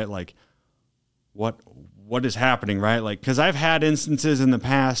God, right? Like, what is happening, right? Like, cause I've had instances in the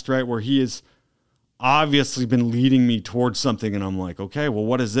past, right, where he has obviously been leading me towards something, and I'm like, okay, well,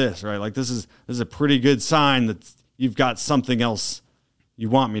 what is this, right? Like, this is a pretty good sign that you've got something else you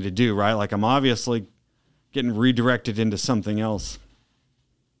want me to do, right? Like, I'm obviously getting redirected into something else.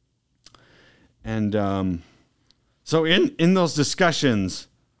 And so in those discussions,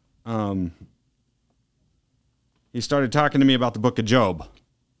 he started talking to me about the book of Job.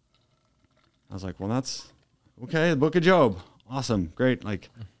 I was like, well, that's okay. The book of Job. Awesome. Great. Like,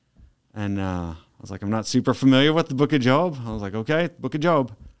 and I was like, I'm not super familiar with the book of Job. I was like, okay, book of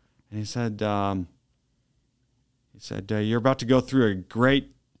Job. And he said, you're about to go through a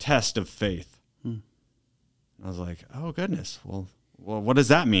great test of faith. I was like, oh goodness. Well, what does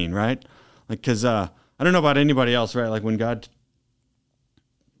that mean? Right? Like, cause, I don't know about anybody else, right? Like, when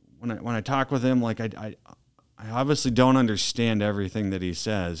I talk with him, like, I obviously don't understand everything that he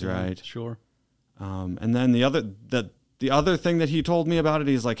says, right? Sure. And then the other thing that he told me about it,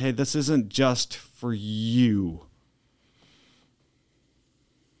 he's like, hey, this isn't just for you,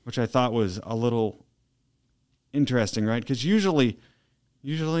 which I thought was a little interesting, right? Cause usually,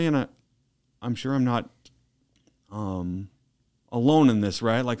 and I'm sure I'm not, alone in this,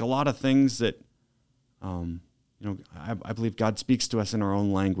 right? Like, a lot of things that, I believe God speaks to us in our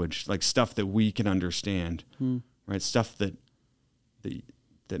own language, like stuff that we can understand, right? Stuff that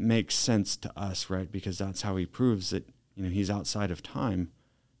makes sense to us, right? Because that's how he proves that, he's outside of time,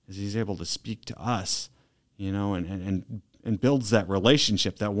 is he's able to speak to us, and builds that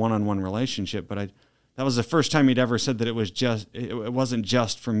relationship, that one-on-one relationship. But that was the first time he'd ever said that it wasn't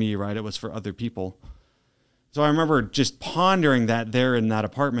just for me, right? It was for other people. So I remember just pondering that there in that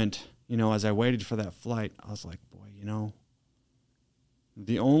apartment, as I waited for that flight. I was like, boy,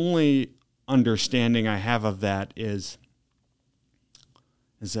 the only understanding I have of that is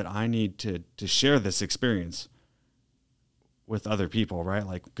that I need to share this experience with other people, right?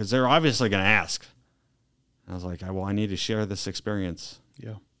 Like, because they're obviously going to ask. I was like, I need to share this experience.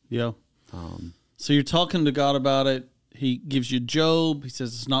 Yeah. Yeah. So you're talking to God about it. He gives you Job. He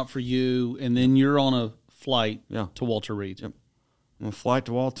says it's not for you. And then you're on a flight to Walter Reed. Yep. I'm on a flight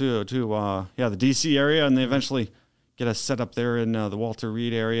to Walter to the DC area, and they eventually get us set up there in the Walter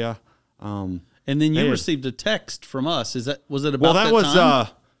Reed area. And then you received a text from us. Was it about that was time?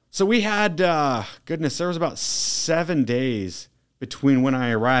 So we had there was about 7 days between when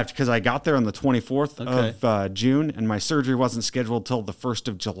I arrived, because I got there on the 24th of June, and my surgery wasn't scheduled till the 1st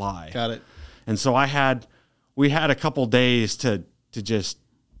of July. Got it. And so we had a couple days to just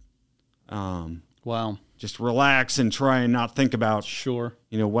just relax and try and not think about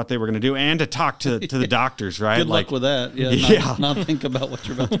what they were going to do, and to talk to the doctors, right? Good luck with that. Yeah. Not think about what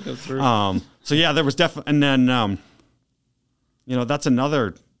you're about to go through. So yeah, there was definitely, and then that's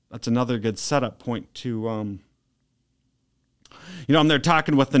another good setup point to I'm there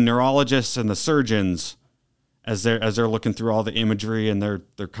talking with the neurologists and the surgeons as they're looking through all the imagery, and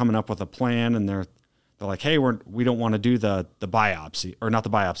they're coming up with a plan, and they're like, hey, we don't want to do the biopsy, or not the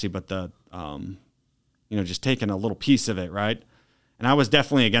biopsy, but the just taking a little piece of it, right? And I was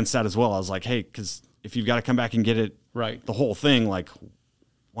definitely against that as well. I was like, hey, because if you've got to come back and get it the whole thing, like,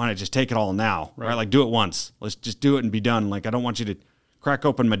 why not just take it all now, right? Like, do it once. Let's just do it and be done. Like, I don't want you to crack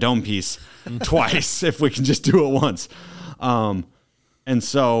open my dome piece twice if we can just do it once. And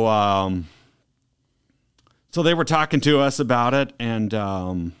so they were talking to us about it, and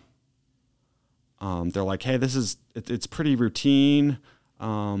they're like, hey, it's pretty routine.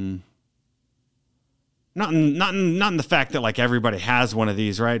 Not in the fact that like everybody has one of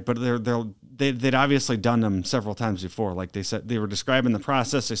these, right? But they'd obviously done them several times before. Like they said, they were describing the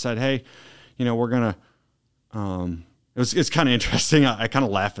process. They said, hey, we're gonna. It's kind of interesting. I kind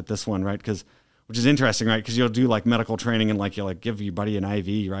of laugh at this one, right? Which is interesting, right? Because you'll do like medical training, and like you'll like give your buddy an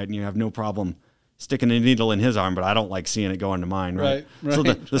IV, right? And you have no problem sticking a needle in his arm, but I don't like seeing it go into mine, right? So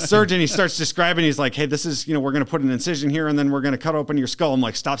the surgeon, he starts describing, he's like, hey, this is, we're going to put an incision here, and then we're going to cut open your skull. I'm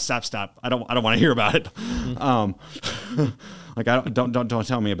like, stop. I don't want to hear about it. Like, don't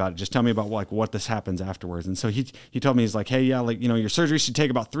tell me about it. Just tell me about like what this happens afterwards. And so he told me, he's like, hey, yeah, like, your surgery should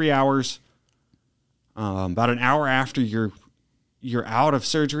take about 3 hours. About an hour after you're out of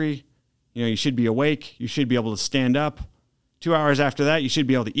surgery, you should be awake. You should be able to stand up. 2 hours after that, you should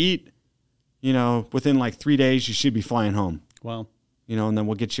be able to eat. Within like 3 days, you should be flying home. Wow. And then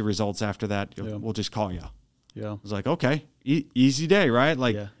we'll get you results after that. We'll just call you. Yeah. I was like, okay, easy day, right?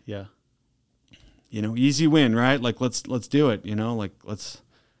 Like, yeah. Easy win, right? Like, let's do it, like let's.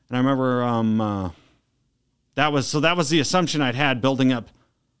 And I remember, that was the assumption I'd had building up,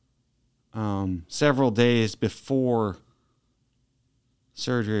 several days before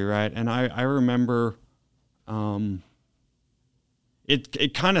surgery, right? And I remember,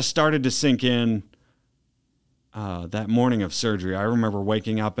 It kind of started to sink in that morning of surgery. I remember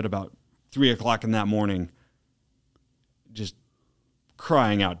waking up at about 3:00 in that morning, just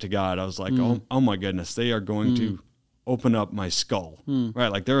crying out to God. I was like, oh my goodness, they are going to open up my skull, right?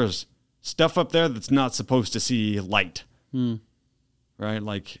 Like, there is stuff up there that's not supposed to see light, right?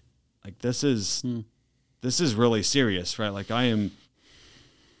 Like this is really serious, right? Like, I'm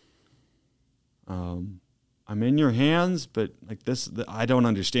in your hands, but like this, I don't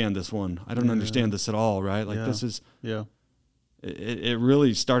understand this one. I don't understand this at all, right? Like, this is, it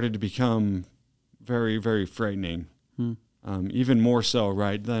really started to become very, very frightening. Even more so,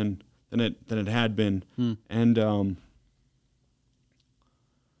 right, than it had been. And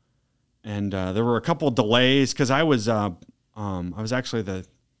there were a couple delays, because I was actually the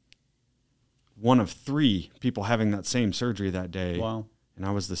one of 3 people having that same surgery that day. Wow. And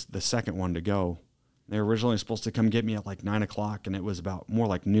I was the second one to go. They were originally supposed to come get me at like 9:00, and it was about more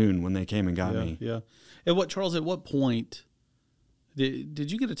like noon when they came and got me. Yeah. At what point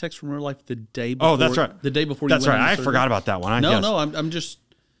did you get a text from Real Life the day before? Oh, that's right. The day before. That's you went right. I surgery? forgot about that one. I'm just.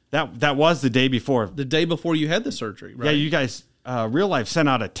 That was the day before. The day before you had the surgery, right? Yeah, you guys, Real Life sent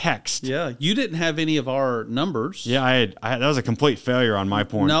out a text. Yeah, you didn't have any of our numbers. Yeah, I had that was a complete failure on my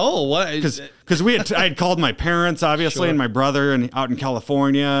point. No, what? Because I had called my parents, obviously, and my brother, and out in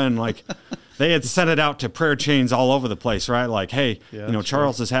California, and like. They had sent it out to prayer chains all over the place, right? Like, hey,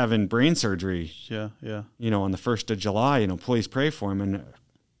 Charles is having brain surgery. Yeah. On the 1st of July, please pray for him. And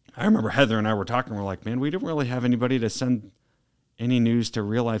I remember Heather and I were talking. We're like, man, we didn't really have anybody to send any news to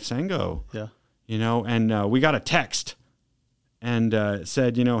Real Life Sango. Yeah. And we got a text, and it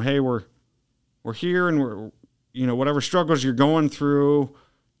said, hey, we're here, and we're, whatever struggles you're going through,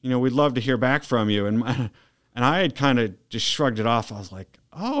 we'd love to hear back from you. And I had kind of just shrugged it off. I was like,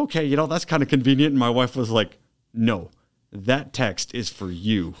 oh, okay, that's kind of convenient. And my wife was like, no, that text is for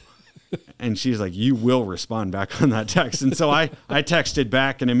you. And she's like, you will respond back on that text. And so I texted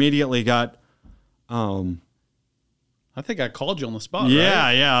back and immediately got, I think I called you on the spot, yeah,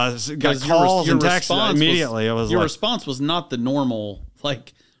 right? yeah. Got calls and texts immediately. Your response was not the normal,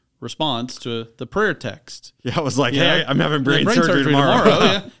 like, response to the prayer text. Yeah, I was like, hey, I'm having brain surgery tomorrow.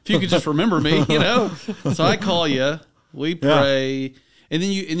 Yeah. If you could just remember me, So I call you, we pray, and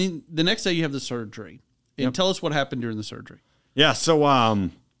then the next day you have the surgery. And tell us what happened during the surgery. Yeah, so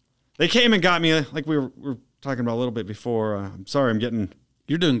they came and got me, like we were talking about a little bit before. I'm sorry,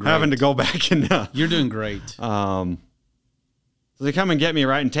 You're doing great. Having to go back and you're doing great. So they come and get me,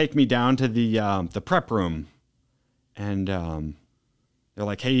 right, and take me down to the prep room, and they're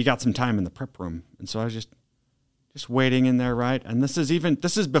like, "Hey, you got some time in the prep room?" And so I was just waiting in there, right? And this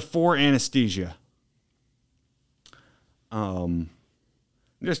is before anesthesia.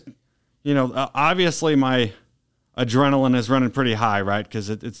 Obviously my adrenaline is running pretty high, right? Because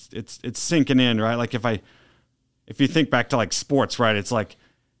it's sinking in, right? Like if you think back to like sports, right? It's like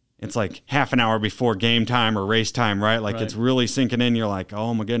half an hour before game time or race time, right? Like It's really sinking in. You're like,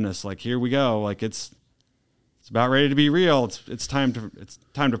 oh my goodness, like here we go. Like it's about ready to be real. It's time to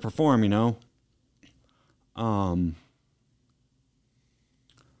perform, So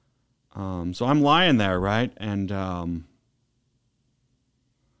I'm lying there, right? And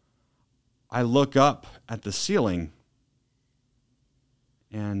I look up at the ceiling,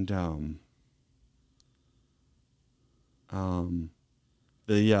 and the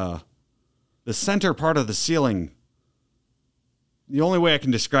center part of the ceiling, the only way I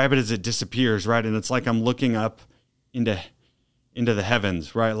can describe it is it disappears, right? And it's like I'm looking up into the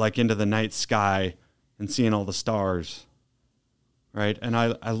heavens, right? Like into the night sky and seeing all the stars, right? And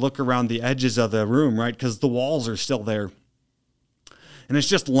I look around the edges of the room, right? Because the walls are still there. And it's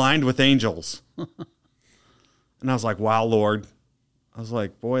just lined with angels. And I was like, wow, Lord. I was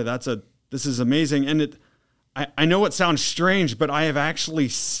like, boy, this is amazing. And I know it sounds strange, but I have actually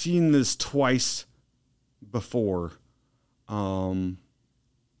seen this twice before. I've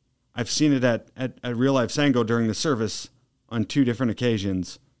seen it at Real Life Sango during the service on 2 different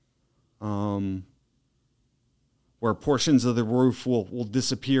occasions, where portions of the roof will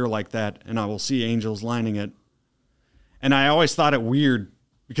disappear like that, and I will see angels lining it. And I always thought it weird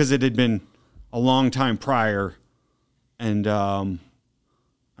because it had been a long time prior, and I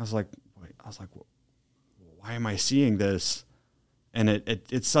was like, why am I seeing this? And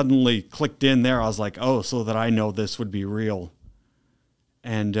it suddenly clicked in there. I was like, oh, so that I know this would be real.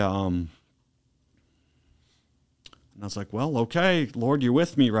 And I was like, well, okay, Lord, you're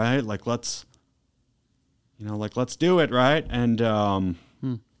with me, right? Like, let's do it, right? And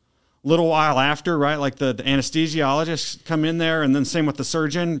little while after, right, like the anesthesiologists come in there, and then same with the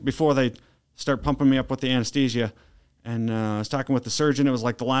surgeon before they start pumping me up with the anesthesia. And I was talking with the surgeon. It was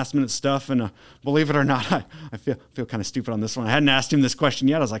like the last minute stuff. And believe it or not, I feel kind of stupid on this one. I hadn't asked him this question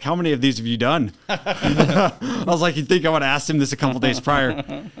yet. I was like, how many of these have you done? I was like, you'd think I would have asked him this a couple days prior.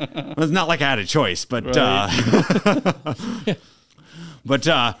 Well, it's not like I had a choice, but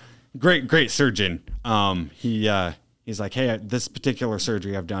great surgeon. He's like, hey, this particular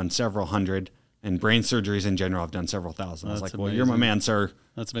surgery I've done several hundred, and brain surgeries in general I've done several thousand. I was like, well, you're my man, sir.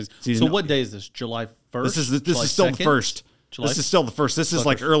 That's amazing. So what day is this? July 1st? This is still 2nd? The first. This is still the first. This is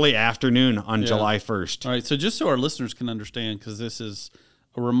like 1st. Early afternoon on July 1st. All right. So just so our listeners can understand, because this is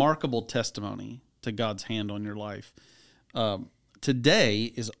a remarkable testimony to God's hand on your life.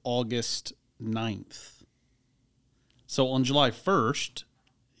 Today is August 9th. So on July 1st,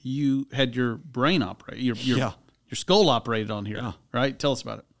 you had your brain operated, your skull operated on here, right? Tell us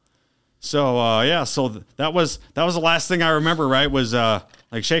about it. So so that was the last thing I remember, right? Was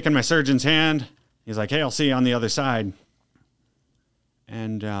like shaking my surgeon's hand. He's like, "Hey, I'll see you on the other side."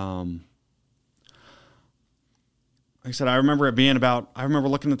 And like I said, I remember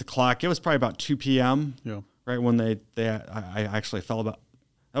looking at the clock. It was probably about 2 p.m. Yeah. Right when I actually fell about.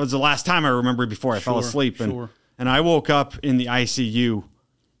 That was the last time I remember before I fell asleep, and I woke up in the ICU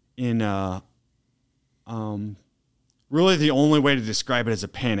in really the only way to describe it is a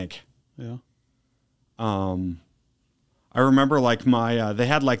panic. Yeah. I remember like my they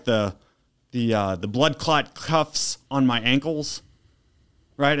had like the blood clot cuffs on my ankles,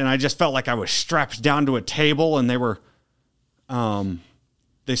 right? And I just felt like I was strapped down to a table, and they were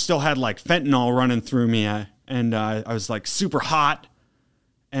they still had like fentanyl running through me, and I was like super hot,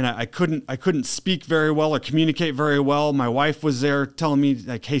 and I couldn't speak very well or communicate very well. My wife was there telling me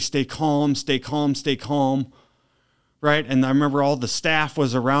like, "Hey, stay calm, stay calm, stay calm." Right. And I remember all the staff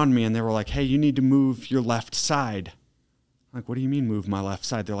was around me, and they were like, "Hey, you need to move your left side." Like, what do you mean move my left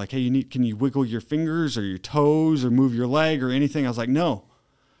side? They're like, hey, can you wiggle your fingers or your toes or move your leg or anything? I was like, no.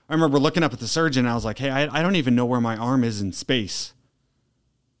 I remember looking up at the surgeon. I was like, hey, I don't even know where my arm is in space.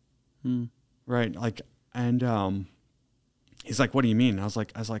 Right. Like, and he's like, what do you mean? And I was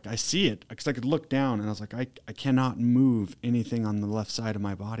like, I see it because I could look down, and I was like, I cannot move anything on the left side of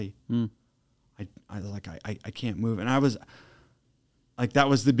my body. I was like, I can't move. And I was like, that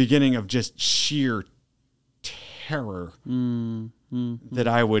was the beginning of just sheer terror that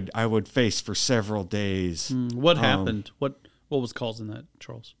I would face for several days. What happened? What was causing that,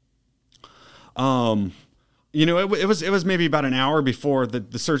 Charles? You know, it was maybe about an hour before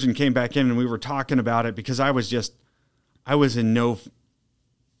the surgeon came back in, and we were talking about it because I was not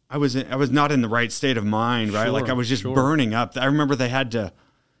in the right state of mind, right? Sure, like I was just burning up. I remember they had to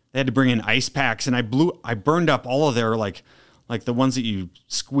bring in ice packs, and I burned up all of their like the ones that you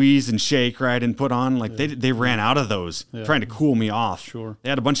squeeze and shake, right, and put on. Like they ran out of those trying to cool me off. Sure. They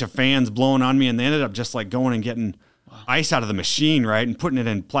had a bunch of fans blowing on me, and they ended up just like going and getting ice out of the machine, right, and putting it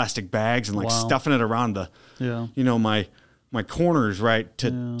in plastic bags and like stuffing it around the, you know, my corners, right,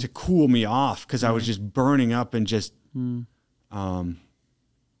 to cool me off because I was just burning up and just. When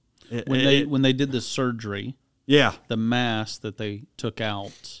they did the surgery, the mass that they took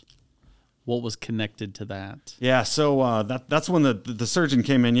out, what was connected to that? Yeah, so that's when the surgeon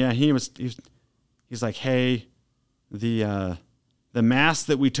came in. Yeah, he's like, hey, the mass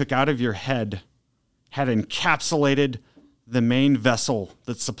that we took out of your head had encapsulated the main vessel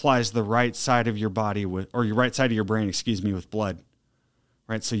that supplies the right side of your body or your right side of your brain, with blood.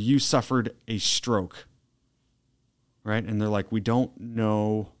 Right, so you suffered a stroke. Right, and they're like, we don't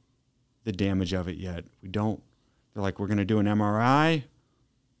know the damage of it yet. They're like, we're going to do an MRI.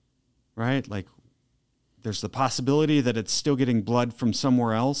 Right, like there's the possibility that it's still getting blood from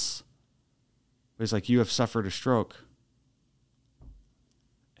somewhere else. But it's like, you have suffered a stroke.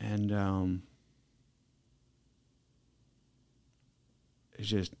 And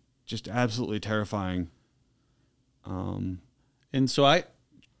it's just absolutely terrifying. And so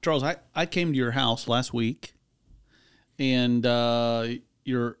Charles, I came to your house last week, and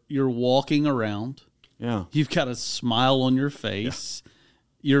you're walking around. Yeah. You've got a smile on your face. Yeah.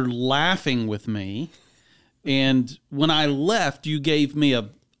 You're laughing with me. And when I left, you gave me a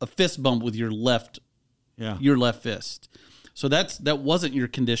fist bump with your left fist. So that wasn't your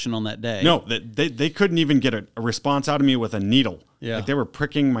condition on that day. No, they couldn't even get a response out of me with a needle. Yeah. Like they were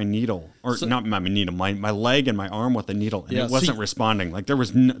pricking my needle, or not my needle, my leg and my arm with a needle, and it wasn't responding. Like there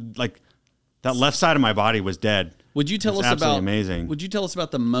was that left side of my body was dead. Would you tell us about amazing? Would you tell us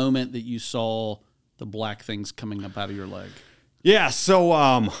about the moment that you saw the black things coming up out of your leg? Yeah. So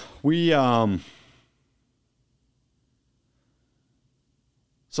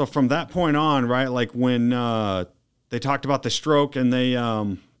So from that point on, right, like when they talked about the stroke and they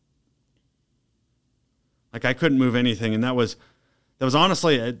like I couldn't move anything, and that was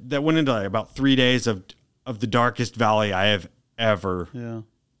honestly that went into like about 3 days of the darkest valley I have ever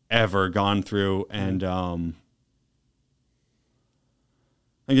gone through, and you know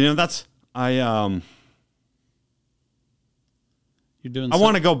you're doing. I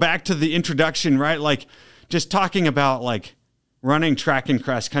want to go back to the introduction, right? Like just talking about like running track and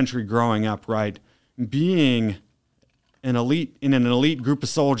cross country growing up, right? Being in an elite group of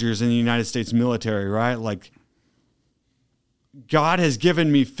soldiers in the United States military, right? Like God has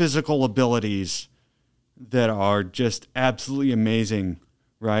given me physical abilities that are just absolutely amazing,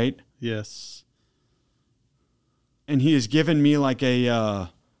 right? Yes. And he has given me like a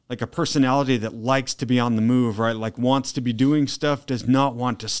personality that likes to be on the move, right? Like wants to be doing stuff, does not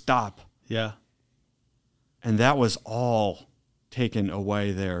want to stop. Yeah. And that was all taken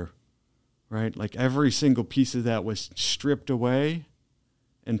away there, right? Like every single piece of that was stripped away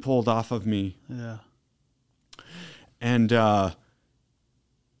and pulled off of me. Yeah. And the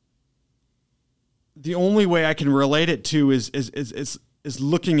only way I can relate it to is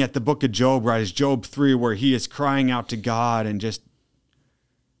looking at the book of Job, right? It's Job 3, where he is crying out to God and just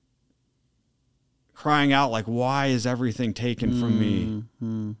crying out like, why is everything taken from me?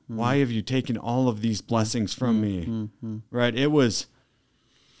 Why have you taken all of these blessings from me? Right? It was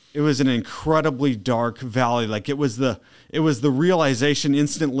an incredibly dark valley. Like it was the realization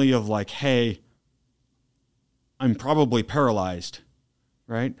instantly of like, hey, I'm probably paralyzed,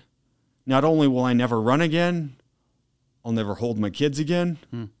 right? Not only will I never run again, I'll never hold my kids again.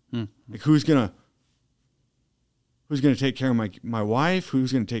 Like who's gonna take care of my wife?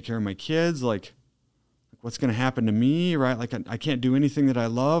 Who's gonna take care of my kids? Like what's going to happen to me, right? Like I can't do anything that I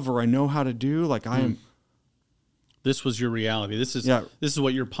love or I know how to do. Like I am. This was your reality. This is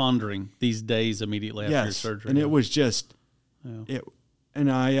what you're pondering these days immediately after your surgery. And it was just, I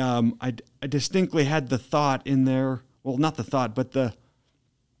distinctly had the thought in there. Well, not the thought, but the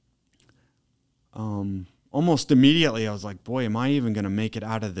almost immediately I was like, boy, am I even going to make it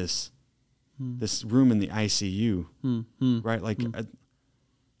out of this room in the ICU? Right? Like,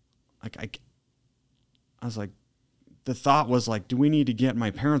 I was like, the thought was like, do we need to get my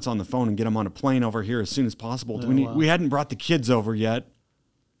parents on the phone and get them on a plane over here as soon as possible? We hadn't brought the kids over yet.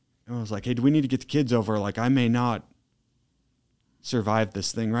 And I was like, hey, do we need to get the kids over? Like, I may not survive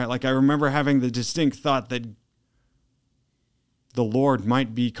this thing, right? Like, I remember having the distinct thought that the Lord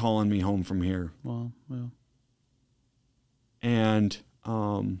might be calling me home from here. Wow. Yeah. And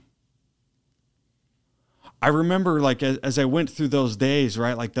I remember, like, as I went through those days,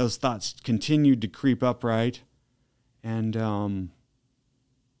 right, like those thoughts continued to creep up, right? And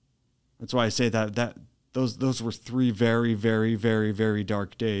that's why I say that those were 3 very, very, very, very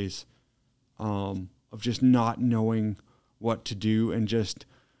dark days of just not knowing what to do, and just,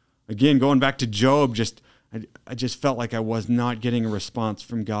 again, going back to Job, I just felt like I was not getting a response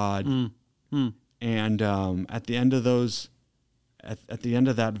from God. And at the end of those, at the end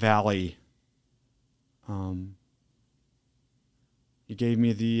of that valley, He gave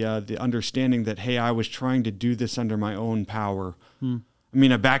me the understanding that, hey, I was trying to do this under my own power. I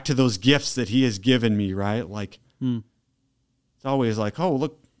mean, back to those gifts that He has given me, right? Like, it's always like, oh,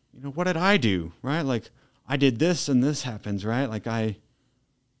 look, what did I do, right? Like, I did this and this happens, right? Like, I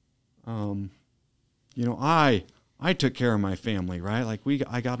took care of my family, right? Like,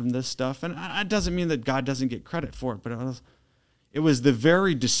 I got them this stuff, and it doesn't mean that God doesn't get credit for it, but it was the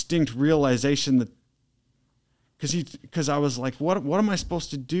very distinct realization that, because I was like, what am I supposed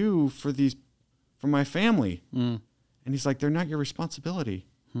to do for my family? And He's like, they're not your responsibility.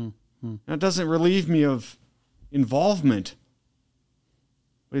 And it doesn't relieve me of involvement.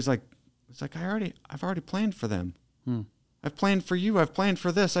 But He's like, I've already planned for them. I've planned for you. I've planned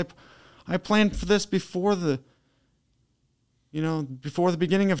for this. I planned for this before the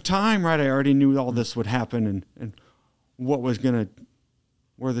beginning of time, right? I already knew all this would happen and where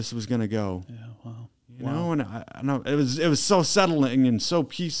this was gonna go. Yeah, wow. And I know it was so settling and so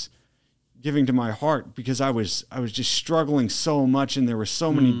peace giving to my heart, because I was just struggling so much, and there were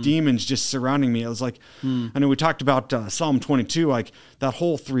so many demons just surrounding me. It was like, I know we talked about Psalm 22, like that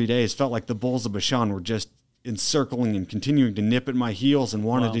whole 3 days felt like the bulls of Bashan were just encircling and continuing to nip at my heels and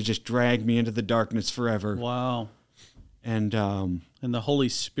wanted to just drag me into the darkness forever. Wow. And the Holy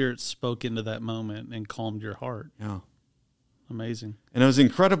Spirit spoke into that moment and calmed your heart. Yeah. Amazing. And it was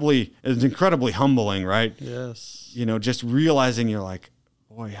incredibly humbling, right? Yes. Just realizing you're like,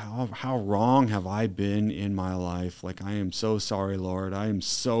 boy, how wrong have I been in my life? Like, I am so sorry, Lord. I am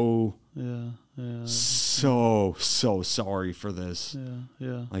so sorry for this.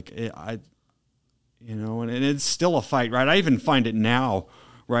 Yeah. Like, and it's still a fight, right? I even find it now,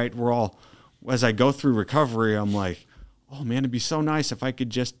 right? As I go through recovery, I'm like, oh man, it'd be so nice if I could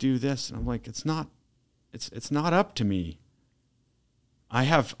just do this. And I'm like, it's not up to me.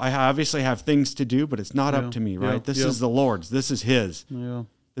 I obviously have things to do, but it's not up to me, right? This is the Lord's. This is His. Yeah.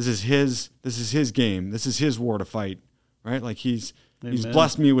 This is His game. This is His war to fight, right? Like He's Amen.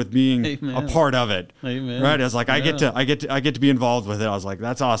 blessed me with being Amen. a part of it. Amen. Right? It's like I get to be involved with it. I was like,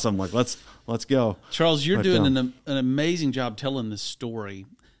 that's awesome. Like let's go. Charles, you're doing an amazing job telling this story.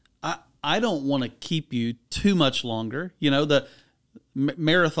 I don't want to keep you too much longer. The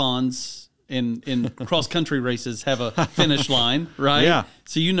marathons in cross-country races have a finish line, right? Yeah.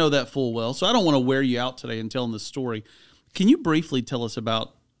 So you know that full well. So I don't want to wear you out today in telling this story. Can you briefly tell us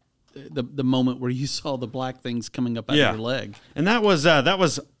about the moment where you saw the black things coming up out of your leg? And that was sorry,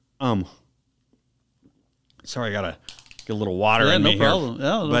 I gotta get a little water in me problem. here.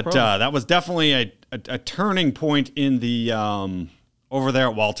 Yeah, no but problem. that was definitely a turning point in the over there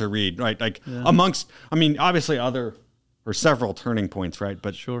at Walter Reed, right? Like amongst, obviously several turning points, right?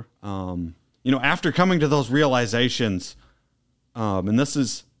 But sure. After coming to those realizations, and this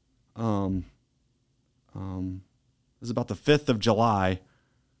is about the 5th of July,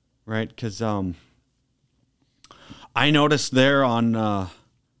 right? Because I noticed there on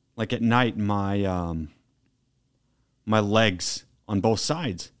like at night my my legs on both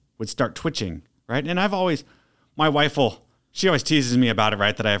sides would start twitching, right? And my wife she always teases me about it,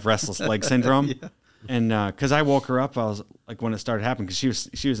 right? That I have restless leg syndrome. Yeah. And because I woke her up, I was like, when it started happening, because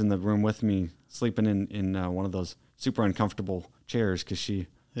she was in the room with me, sleeping in one of those super uncomfortable chairs, because she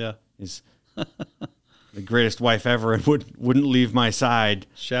is the greatest wife ever and wouldn't leave my side.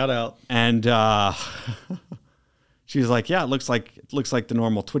 Shout out. And she was like, yeah, it looks like the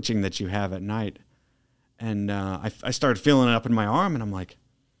normal twitching that you have at night. And I started feeling it up in my arm, and I'm like,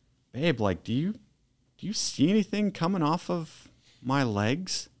 babe, like, do you do you see anything coming off of my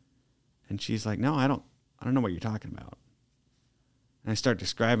legs? And she's like, no, I don't know what you're talking about. And I start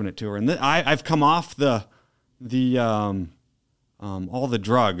describing it to her. And I've come off all the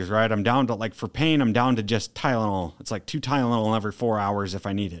drugs, right? I'm down to, like, for pain, I'm down to just Tylenol. It's like 2 Tylenol every 4 hours if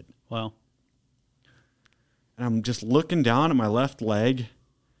I need it. Wow. And I'm just looking down at my left leg,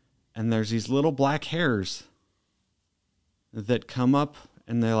 and there's these little black hairs that come up,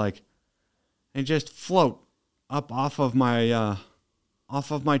 and they just float up off of my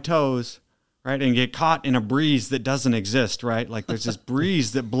toes, right? And get caught in a breeze that doesn't exist, right? Like there's this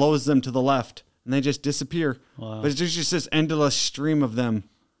breeze that blows them to the left, and they just disappear. Wow. But there's just this endless stream of them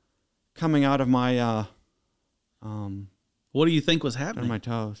coming out of my What do you think was on happening? my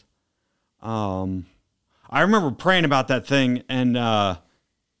toes. I remember praying about that thing, and God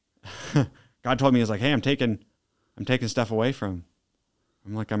told me, He was like, "Hey, I'm taking stuff away from."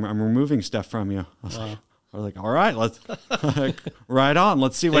 I'm like, I'm removing stuff from you. I was like, all right, let's right on.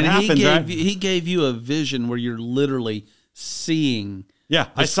 Let's see what happens. He gave you a vision where you're literally seeing. Yeah,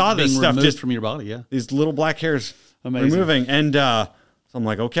 I saw this stuff removed just from your body. Yeah, these little black hairs Amazing. removing, and so I'm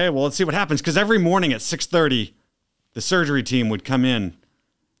like, okay, well, let's see what happens. Because every morning at 6:30, the surgery team would come in,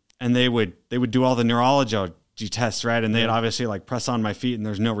 and they would do all the neurology tests, right? And they'd obviously like press on my feet, and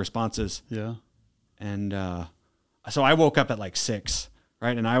there's no responses. yeah. And so I woke up at like 6,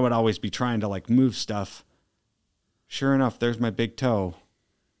 right? And I would always be trying to like move stuff. Sure enough, there's my big toe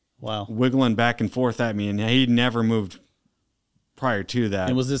Wow. wiggling back and forth at me, and he'd never moved prior to that.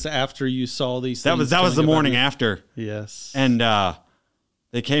 And was this after you saw these? That things was the coming morning about after. you? Yes. And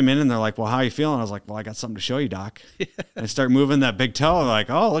they came in and they're like, well, how you feeling? I was like, well, I got something to show you, Doc. And I start moving that big toe. They're like,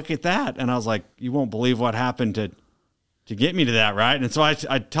 oh, look at that. And I was like, you won't believe what happened to get me to that, right? And so I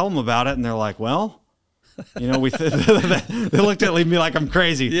tell them about it, and they're like, well, you know, they looked at me like I'm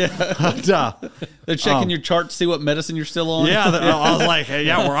crazy. Yeah. But, They're checking your chart to see what medicine you're still on. yeah, I was like, hey,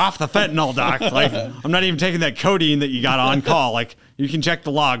 yeah, we're off the fentanyl, Doc. Like, I'm not even taking that codeine that you got on call. Like, you can check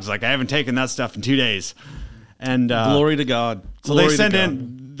the logs. Like, I haven't taken that stuff in 2 days. And Glory to God. so they send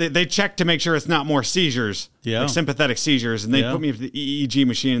in, they check to make sure it's not more seizures, Yeah. like sympathetic seizures, and they Yeah. put me with the EEG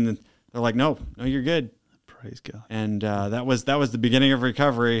machine, and then they're like, no, you're good. Praise God. And that was the beginning of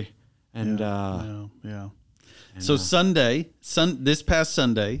recovery. And Yeah. So this past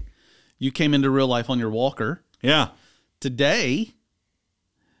Sunday, you came into real life on your walker. yeah, Today,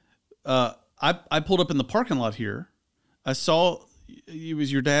 I pulled up in the parking lot here. I saw it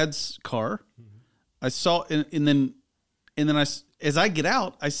was your dad's car. I saw, and then as I get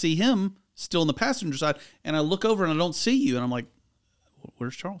out, I see him still on the passenger side, and I look over and I don't see you, and I'm like,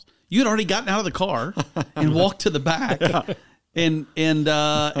 "Where's Charles?" You had already gotten out of the car and walked to the back, and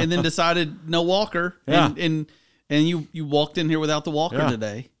then decided no walker, Yeah. and you walked in here without the walker Yeah.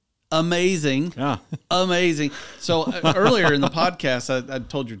 today. Amazing. yeah, Amazing. So earlier in the podcast, I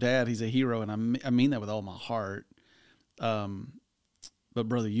told your dad he's a hero, and I mean that with all my heart. But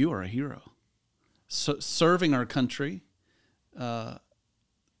brother, you are a hero. So, serving our country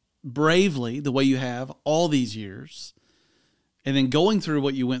bravely the way you have all these years, and then going through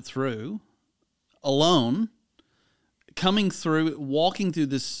what you went through alone, coming through, walking through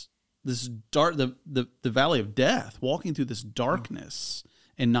this dark, the valley of death, walking through this darkness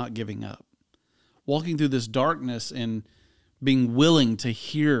and not giving up, walking through this darkness and being willing to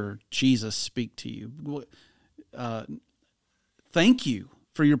hear Jesus speak to you. Thank you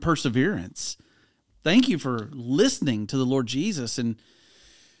for your perseverance. Thank you for listening to the Lord Jesus. And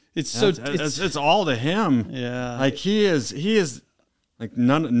it's it's all to Him. yeah, Like He is like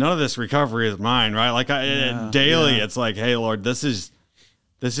none of this recovery is mine, right? Like daily, it's like, hey, Lord, this is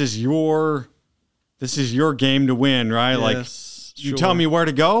your game to win, right? Yes, like you sure. tell me where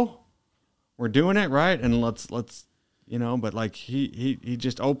to go, we're doing it, right? And let's but like he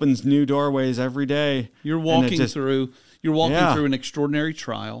just opens new doorways every day. You're walking through Yeah. an extraordinary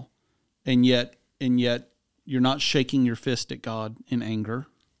trial, and yet you're not shaking your fist at God in anger.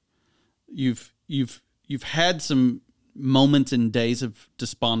 You've had some moments and days of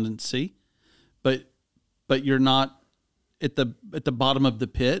despondency, but you're not at the bottom of the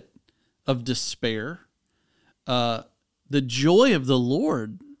pit of despair. The joy of the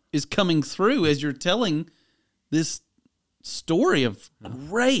Lord is coming through as you're telling this story of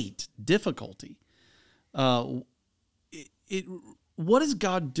great difficulty. What is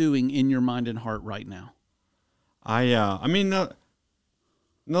God doing in your mind and heart right now? I mean,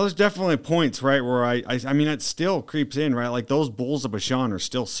 there's definitely points, right, where I mean, it still creeps in, right? Like those bulls of Bashan are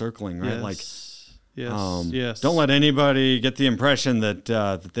still circling, right? Yes. Don't let anybody get the impression that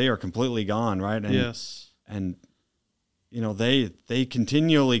that they are completely gone, right? And, yes. And they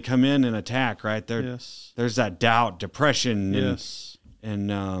continually come in and attack, right? Yes. There's that doubt, depression, Yes.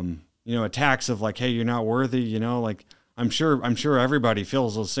 and attacks of like, hey, you're not worthy, like I'm sure everybody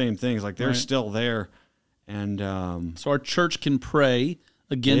feels those same things. Like they're Right. still there. And So our church can pray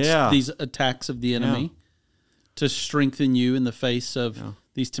against these attacks of the enemy to strengthen you in the face of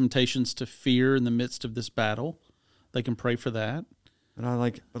these temptations to fear in the midst of this battle. They can pray for that.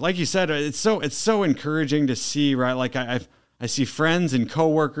 but like you said, it's so encouraging to see, right? Like I see friends and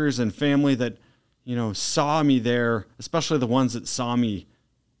coworkers and family that, saw me there, especially the ones that saw me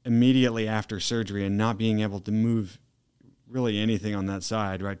immediately after surgery and not being able to move really anything on that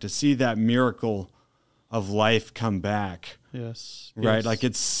side, right? To see that miracle of life come back. Yes. Right. Yes. Like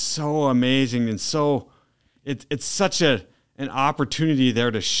it's so amazing. And so it's such an opportunity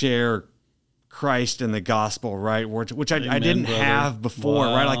there to share Christ and the gospel, right? Which I didn't brother. have before,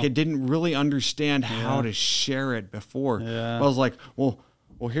 Wow. right? Like I didn't really understand how to share it before. Yeah. I was like, well,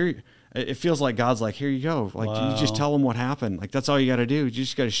 here, it feels like God's like, here you go. Like you just tell them what happened. Like that's all you got to do. You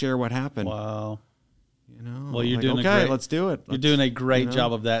just got to share what happened. Wow. Well, you're like, doing okay, a great, let's do it. You're doing a great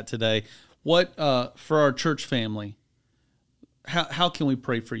job of that today. What for our church family? How can we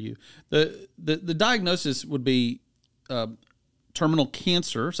pray for you? The diagnosis would be terminal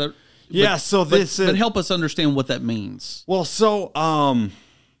cancer. So but help us understand what that means. Well, so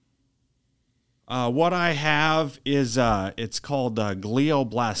what I have is it's called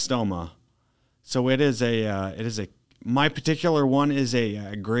glioblastoma. So it is a my particular one is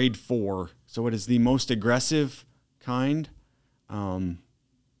a grade 4. So it is the most aggressive kind.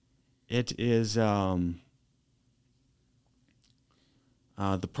 It is the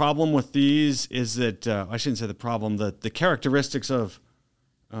problem with these is that I shouldn't say the problem. The characteristics of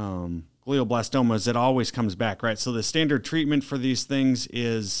glioblastoma is it always comes back, right? So the standard treatment for these things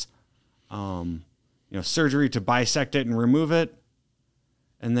is surgery to bisect it and remove it,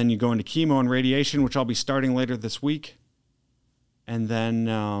 and then you go into chemo and radiation, which I'll be starting later this week, and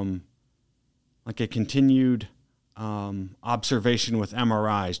then like a continued observation with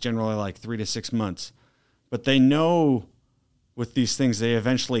MRIs, generally like 3 to 6 months. But they know with these things they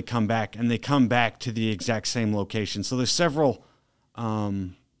eventually come back, and they come back to the exact same location. So there's several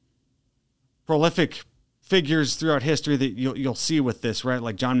prolific figures throughout history that you'll see with this, right?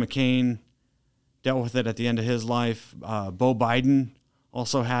 Like John McCain dealt with it at the end of his life. Bo Biden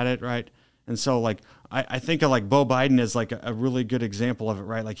also had it, right? And so like I think of like Bo Biden as like a really good example of it,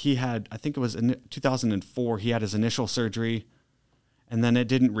 right? Like he had, I think it was in 2004, he had his initial surgery, and then it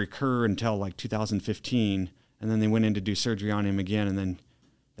didn't recur until like 2015, and then they went in to do surgery on him again, and then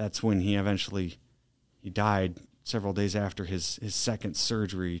that's when he died several days after his second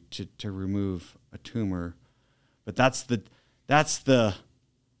surgery to remove a tumor. But that's the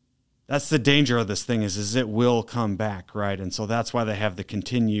danger of this thing is it will come back, right? And so that's why they have the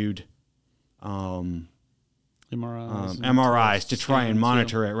continued MRIs to try and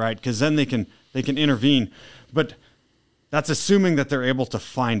monitor it, right? Because then they can intervene. But that's assuming that they're able to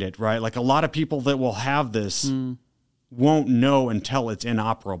find it, right? Like a lot of people that will have this won't know until it's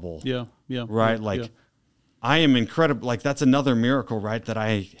inoperable. Yeah. Right? Like I am incredible. Like that's another miracle, right? That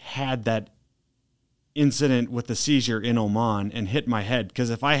I had that incident with the seizure in Oman and hit my head. Because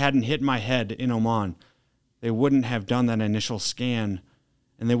if I hadn't hit my head in Oman, they wouldn't have done that initial scan,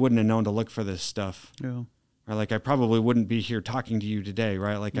 and they wouldn't have known to look for this stuff. Yeah. Or like I probably wouldn't be here talking to you today,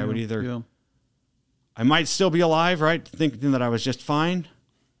 right? Like I would either, I might still be alive, right? Thinking that I was just fine,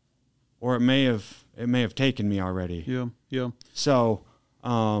 or it may have taken me already. Yeah. So,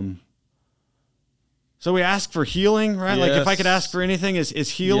 so we ask for healing, right? Like if I could ask for anything is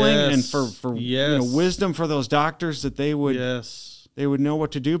healing and for wisdom for those doctors that they would know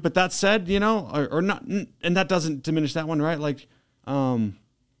what to do. But that said, or not, and that doesn't diminish that one, right? Like, God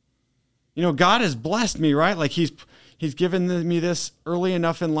has blessed me, right? Like he's given me this early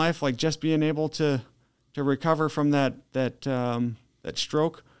enough in life, like just being able to recover from that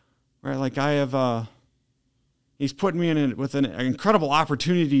stroke, right? Like I have, he's put me with an incredible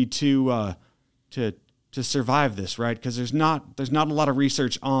opportunity to survive this, right? Because there's not a lot of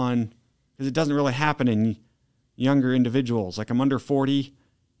research on, because it doesn't really happen in younger individuals. Like I'm under 40,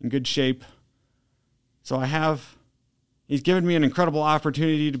 in good shape. So he's given me an incredible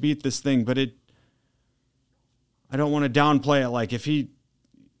opportunity to beat this thing, but I don't want to downplay it. Like if the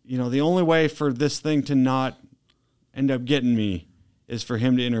only way for this thing to not end up getting me is for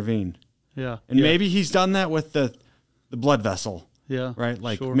him to intervene. Yeah. And maybe he's done that with the blood vessel. Yeah. Right.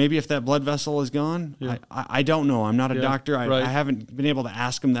 Like maybe if that blood vessel is gone, I don't know. I'm not a doctor. I haven't been able to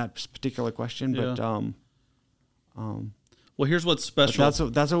ask him that particular question, but, well, here's what's special.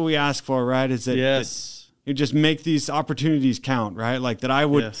 That's what we ask for, right? Is that, He'd just make these opportunities count, right? Like that I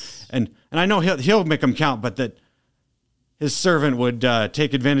would, Yes. and I know he'll make them count, but that his servant would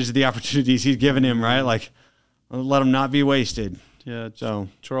take advantage of the opportunities he's given him, right? Like let them not be wasted. Yeah. So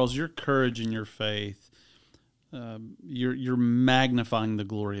Charles, your courage and your faith, you're magnifying the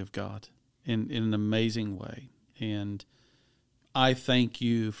glory of God in an amazing way. And I thank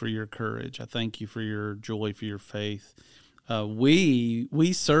you for your courage. I thank you for your joy, for your faith.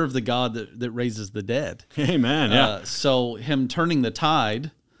 We serve the God that raises the dead. amen. Yeah. So him turning the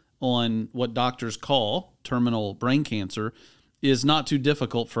tide on what doctors call terminal brain cancer is not too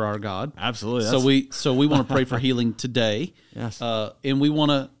difficult for our God. Absolutely. So we want to pray for healing today. Yes. And we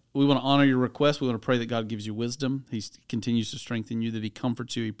want to honor your request. We want to pray that God gives you wisdom. He continues to strengthen you, that He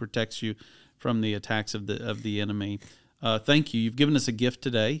comforts you, He protects you from the attacks of the enemy. Thank you. You've given us a gift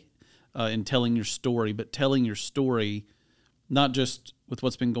today in telling your story, but telling your story not just with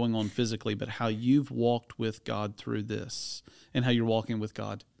what's been going on physically, but how you've walked with God through this and how you're walking with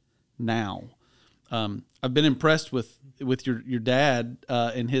God now. I've been impressed with your dad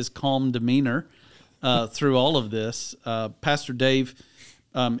and his calm demeanor through all of this. Pastor Dave,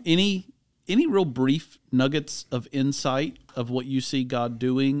 any real brief nuggets of insight of what you see God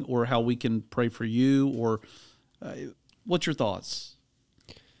doing, or how we can pray for you, or what's your thoughts?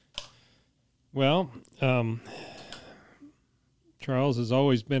 Well, Charles has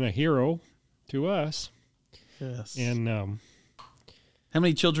always been a hero to us. Yes. And How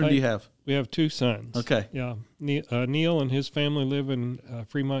many children do you have? we have 2 sons. Okay. Yeah. Neil and his family live in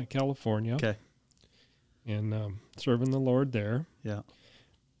Fremont, California. Okay. And serving the Lord there. Yeah.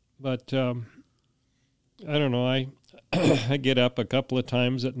 But I don't know. I I get up a couple of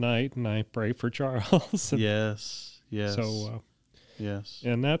times at night and I pray for Charles. Yes. Yes. So, yes.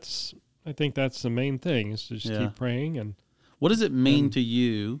 and I think that's the main thing, is to just Yeah. keep praying. And What does it mean to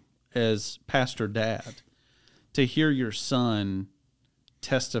you as pastor dad to hear your son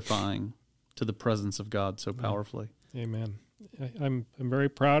testifying to the presence of God so powerfully? amen. I'm very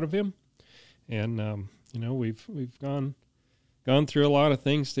proud of him. And, we've gone through a lot of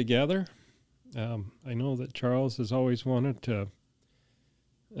things together. I know that Charles has always wanted to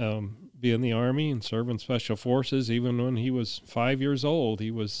be in the Army and serve in Special Forces. Even when he was 5 years old, he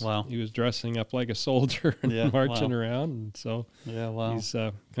was dressing up like a soldier and marching around. And so he's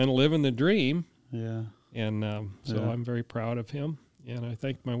kind of living the dream. Yeah. And I'm very proud of him. And I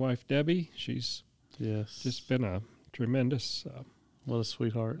thank my wife, Debbie. She's just been a tremendous, What a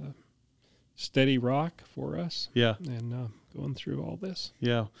sweetheart. steady rock for us. Yeah. And going through all this.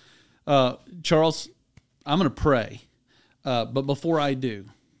 Yeah. Charles, I'm going to pray. But before I do,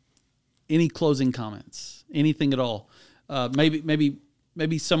 any closing comments, anything at all? Maybe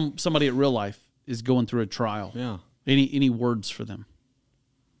somebody at Real Life is going through a trial. Yeah. Any words for them?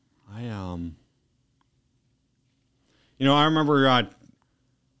 I remember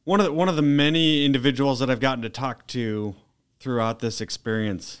one of the many individuals that I've gotten to talk to throughout this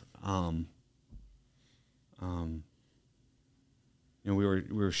experience. We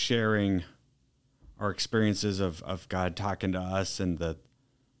were sharing our experiences of God talking to us, and the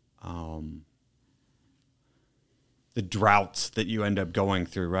droughts that you end up going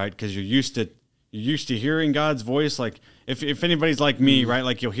through, right? Because you're used to hearing God's voice. Like if anybody's like me, right?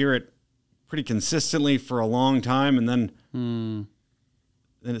 Like you'll hear it pretty consistently for a long time, and then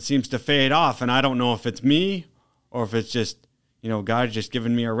it seems to fade off. And I don't know if it's me or if it's just, God's just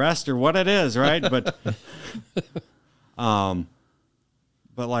giving me a rest or what it is, right? But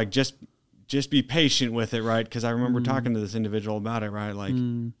but like just be patient with it, right? Because I remember talking to this individual about it, right? Like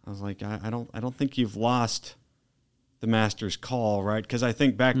I was like, I don't think you've lost the master's call, right? Because I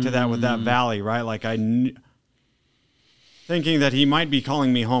think back to that with that valley, right? Like thinking that he might be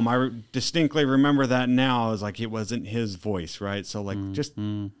calling me home. I distinctly remember that now. I was like, it wasn't his voice, right? So like just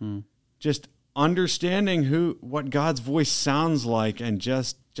understanding what God's voice sounds like, and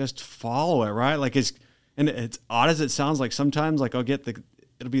just follow it, right? Like it's odd as it sounds. Like sometimes like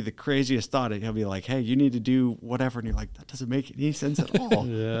it'll be the craziest thought. He'll be like, hey, you need to do whatever. And you're like, that doesn't make any sense at all.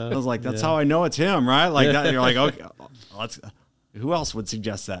 Yeah. I was like, that's how I know it's him, right? Like that. You're like, okay, who else would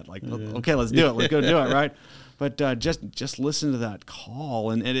suggest that? Like, okay, let's do it. Let's go do it. Right. But just listen to that call.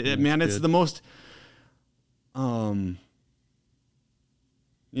 And it's the most,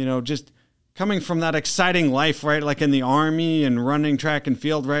 just coming from that exciting life, right? Like in the Army and running track and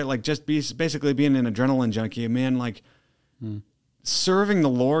field, right? Like just basically being an adrenaline junkie, man, like serving the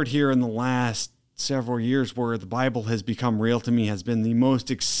Lord here in the last several years, where the Bible has become real to me, has been the most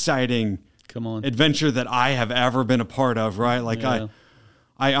exciting adventure that I have ever been a part of, right? Like I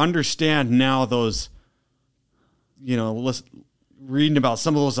understand now those, reading about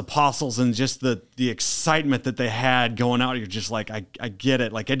some of those apostles and just the excitement that they had going out, you're just like, I get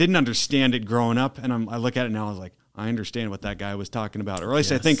it. Like, I didn't understand it growing up, and I look at it now, I was like, I understand what that guy was talking about, or at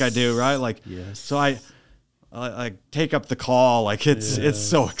least I think I do, right? Like, so I take up the call. Like, it's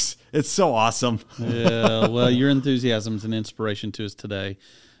so awesome. Yeah, well, your enthusiasm is an inspiration to us today.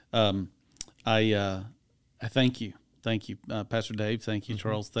 I thank you, Pastor Dave. Thank you,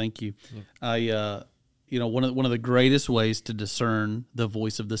 Charles. Thank you. One of the greatest ways to discern the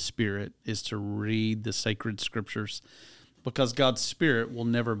voice of the Spirit is to read the sacred scriptures, because God's Spirit will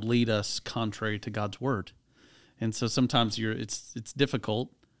never lead us contrary to God's word. And so sometimes it's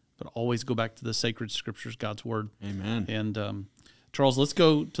difficult, but always go back to the sacred scriptures, God's word. Amen. And Charles, let's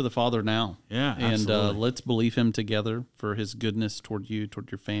go to the Father now. Yeah, absolutely. And let's believe Him together for His goodness toward you,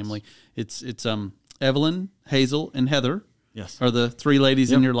 toward your family. It's Evelyn, Hazel, and Heather. Yes, are the three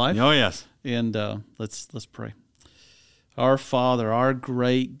ladies in your life. Oh, yes. And let's pray. Our Father, our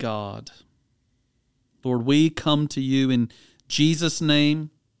great God, Lord, we come to you in Jesus'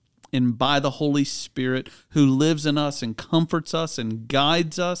 name and by the Holy Spirit, who lives in us and comforts us and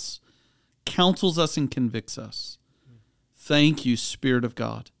guides us, counsels us and convicts us. Thank you, Spirit of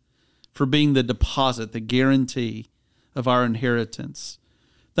God, for being the deposit, the guarantee of our inheritance.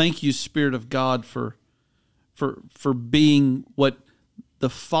 Thank you, Spirit of God, for being what the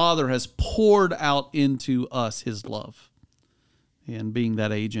Father has poured out into us, His love, and being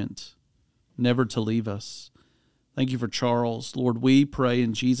that agent, never to leave us. Thank you for Charles. Lord, we pray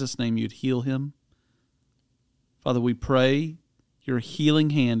in Jesus' name you'd heal him. Father, we pray your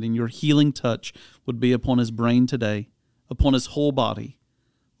healing hand and your healing touch would be upon his brain today, upon his whole body.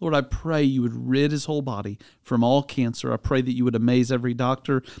 Lord, I pray you would rid his whole body from all cancer. I pray that you would amaze every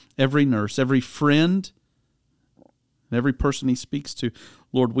doctor, every nurse, every friend, and every person he speaks to.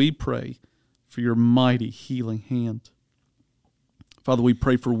 Lord, we pray for your mighty healing hand. Father, we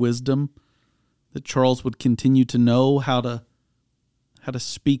pray for wisdom, that Charles would continue to know how to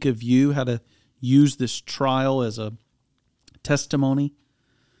speak of you, how to use this trial as a testimony.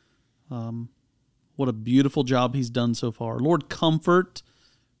 What a beautiful job he's done so far. Lord, comfort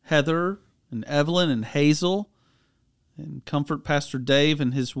Heather and Evelyn and Hazel, and comfort Pastor Dave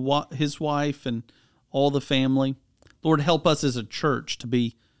and his wife and all the family. Lord, help us as a church to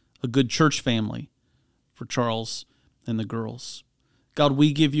be a good church family for Charles and the girls. God,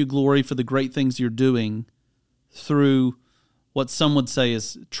 we give you glory for the great things you're doing through what some would say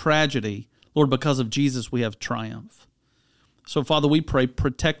is tragedy. Lord, because of Jesus, we have triumph. So, Father, we pray,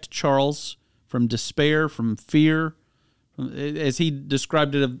 protect Charles from despair, from fear, as he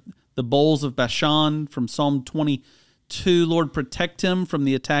described it, of the bowls of Bashan from Psalm 22. Lord, protect him from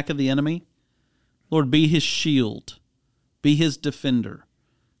the attack of the enemy. Lord, be his shield, be his defender.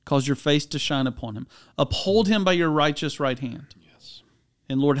 Cause your face to shine upon him. Uphold him by your righteous right hand.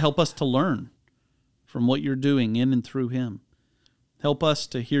 And Lord, help us to learn from what you're doing in and through him. Help us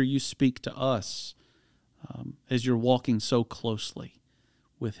to hear you speak to us as you're walking so closely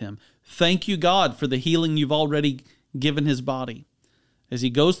with him. Thank you, God, for the healing you've already given his body. As he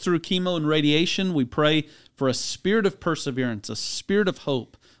goes through chemo and radiation, we pray for a spirit of perseverance, a spirit of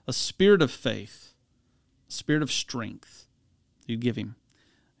hope, a spirit of faith, a spirit of strength you give him.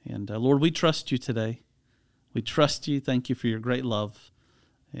 And Lord, we trust you today. We trust you. Thank you for your great love.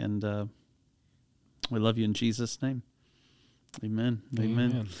 And we love you in Jesus' name. Amen.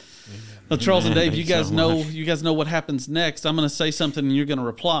 Amen. Well, Charles and Dave, you guys know what happens next. I'm going to say something and you're going to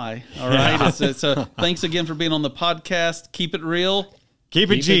reply. All right. Yeah. So thanks again for being on the podcast. Keep it real.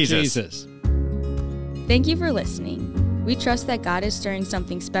 Keep it Jesus. Thank you for listening. We trust that God is stirring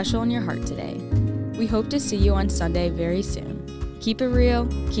something special in your heart today. We hope to see you on Sunday very soon. Keep it real.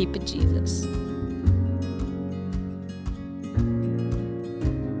 Keep it Jesus.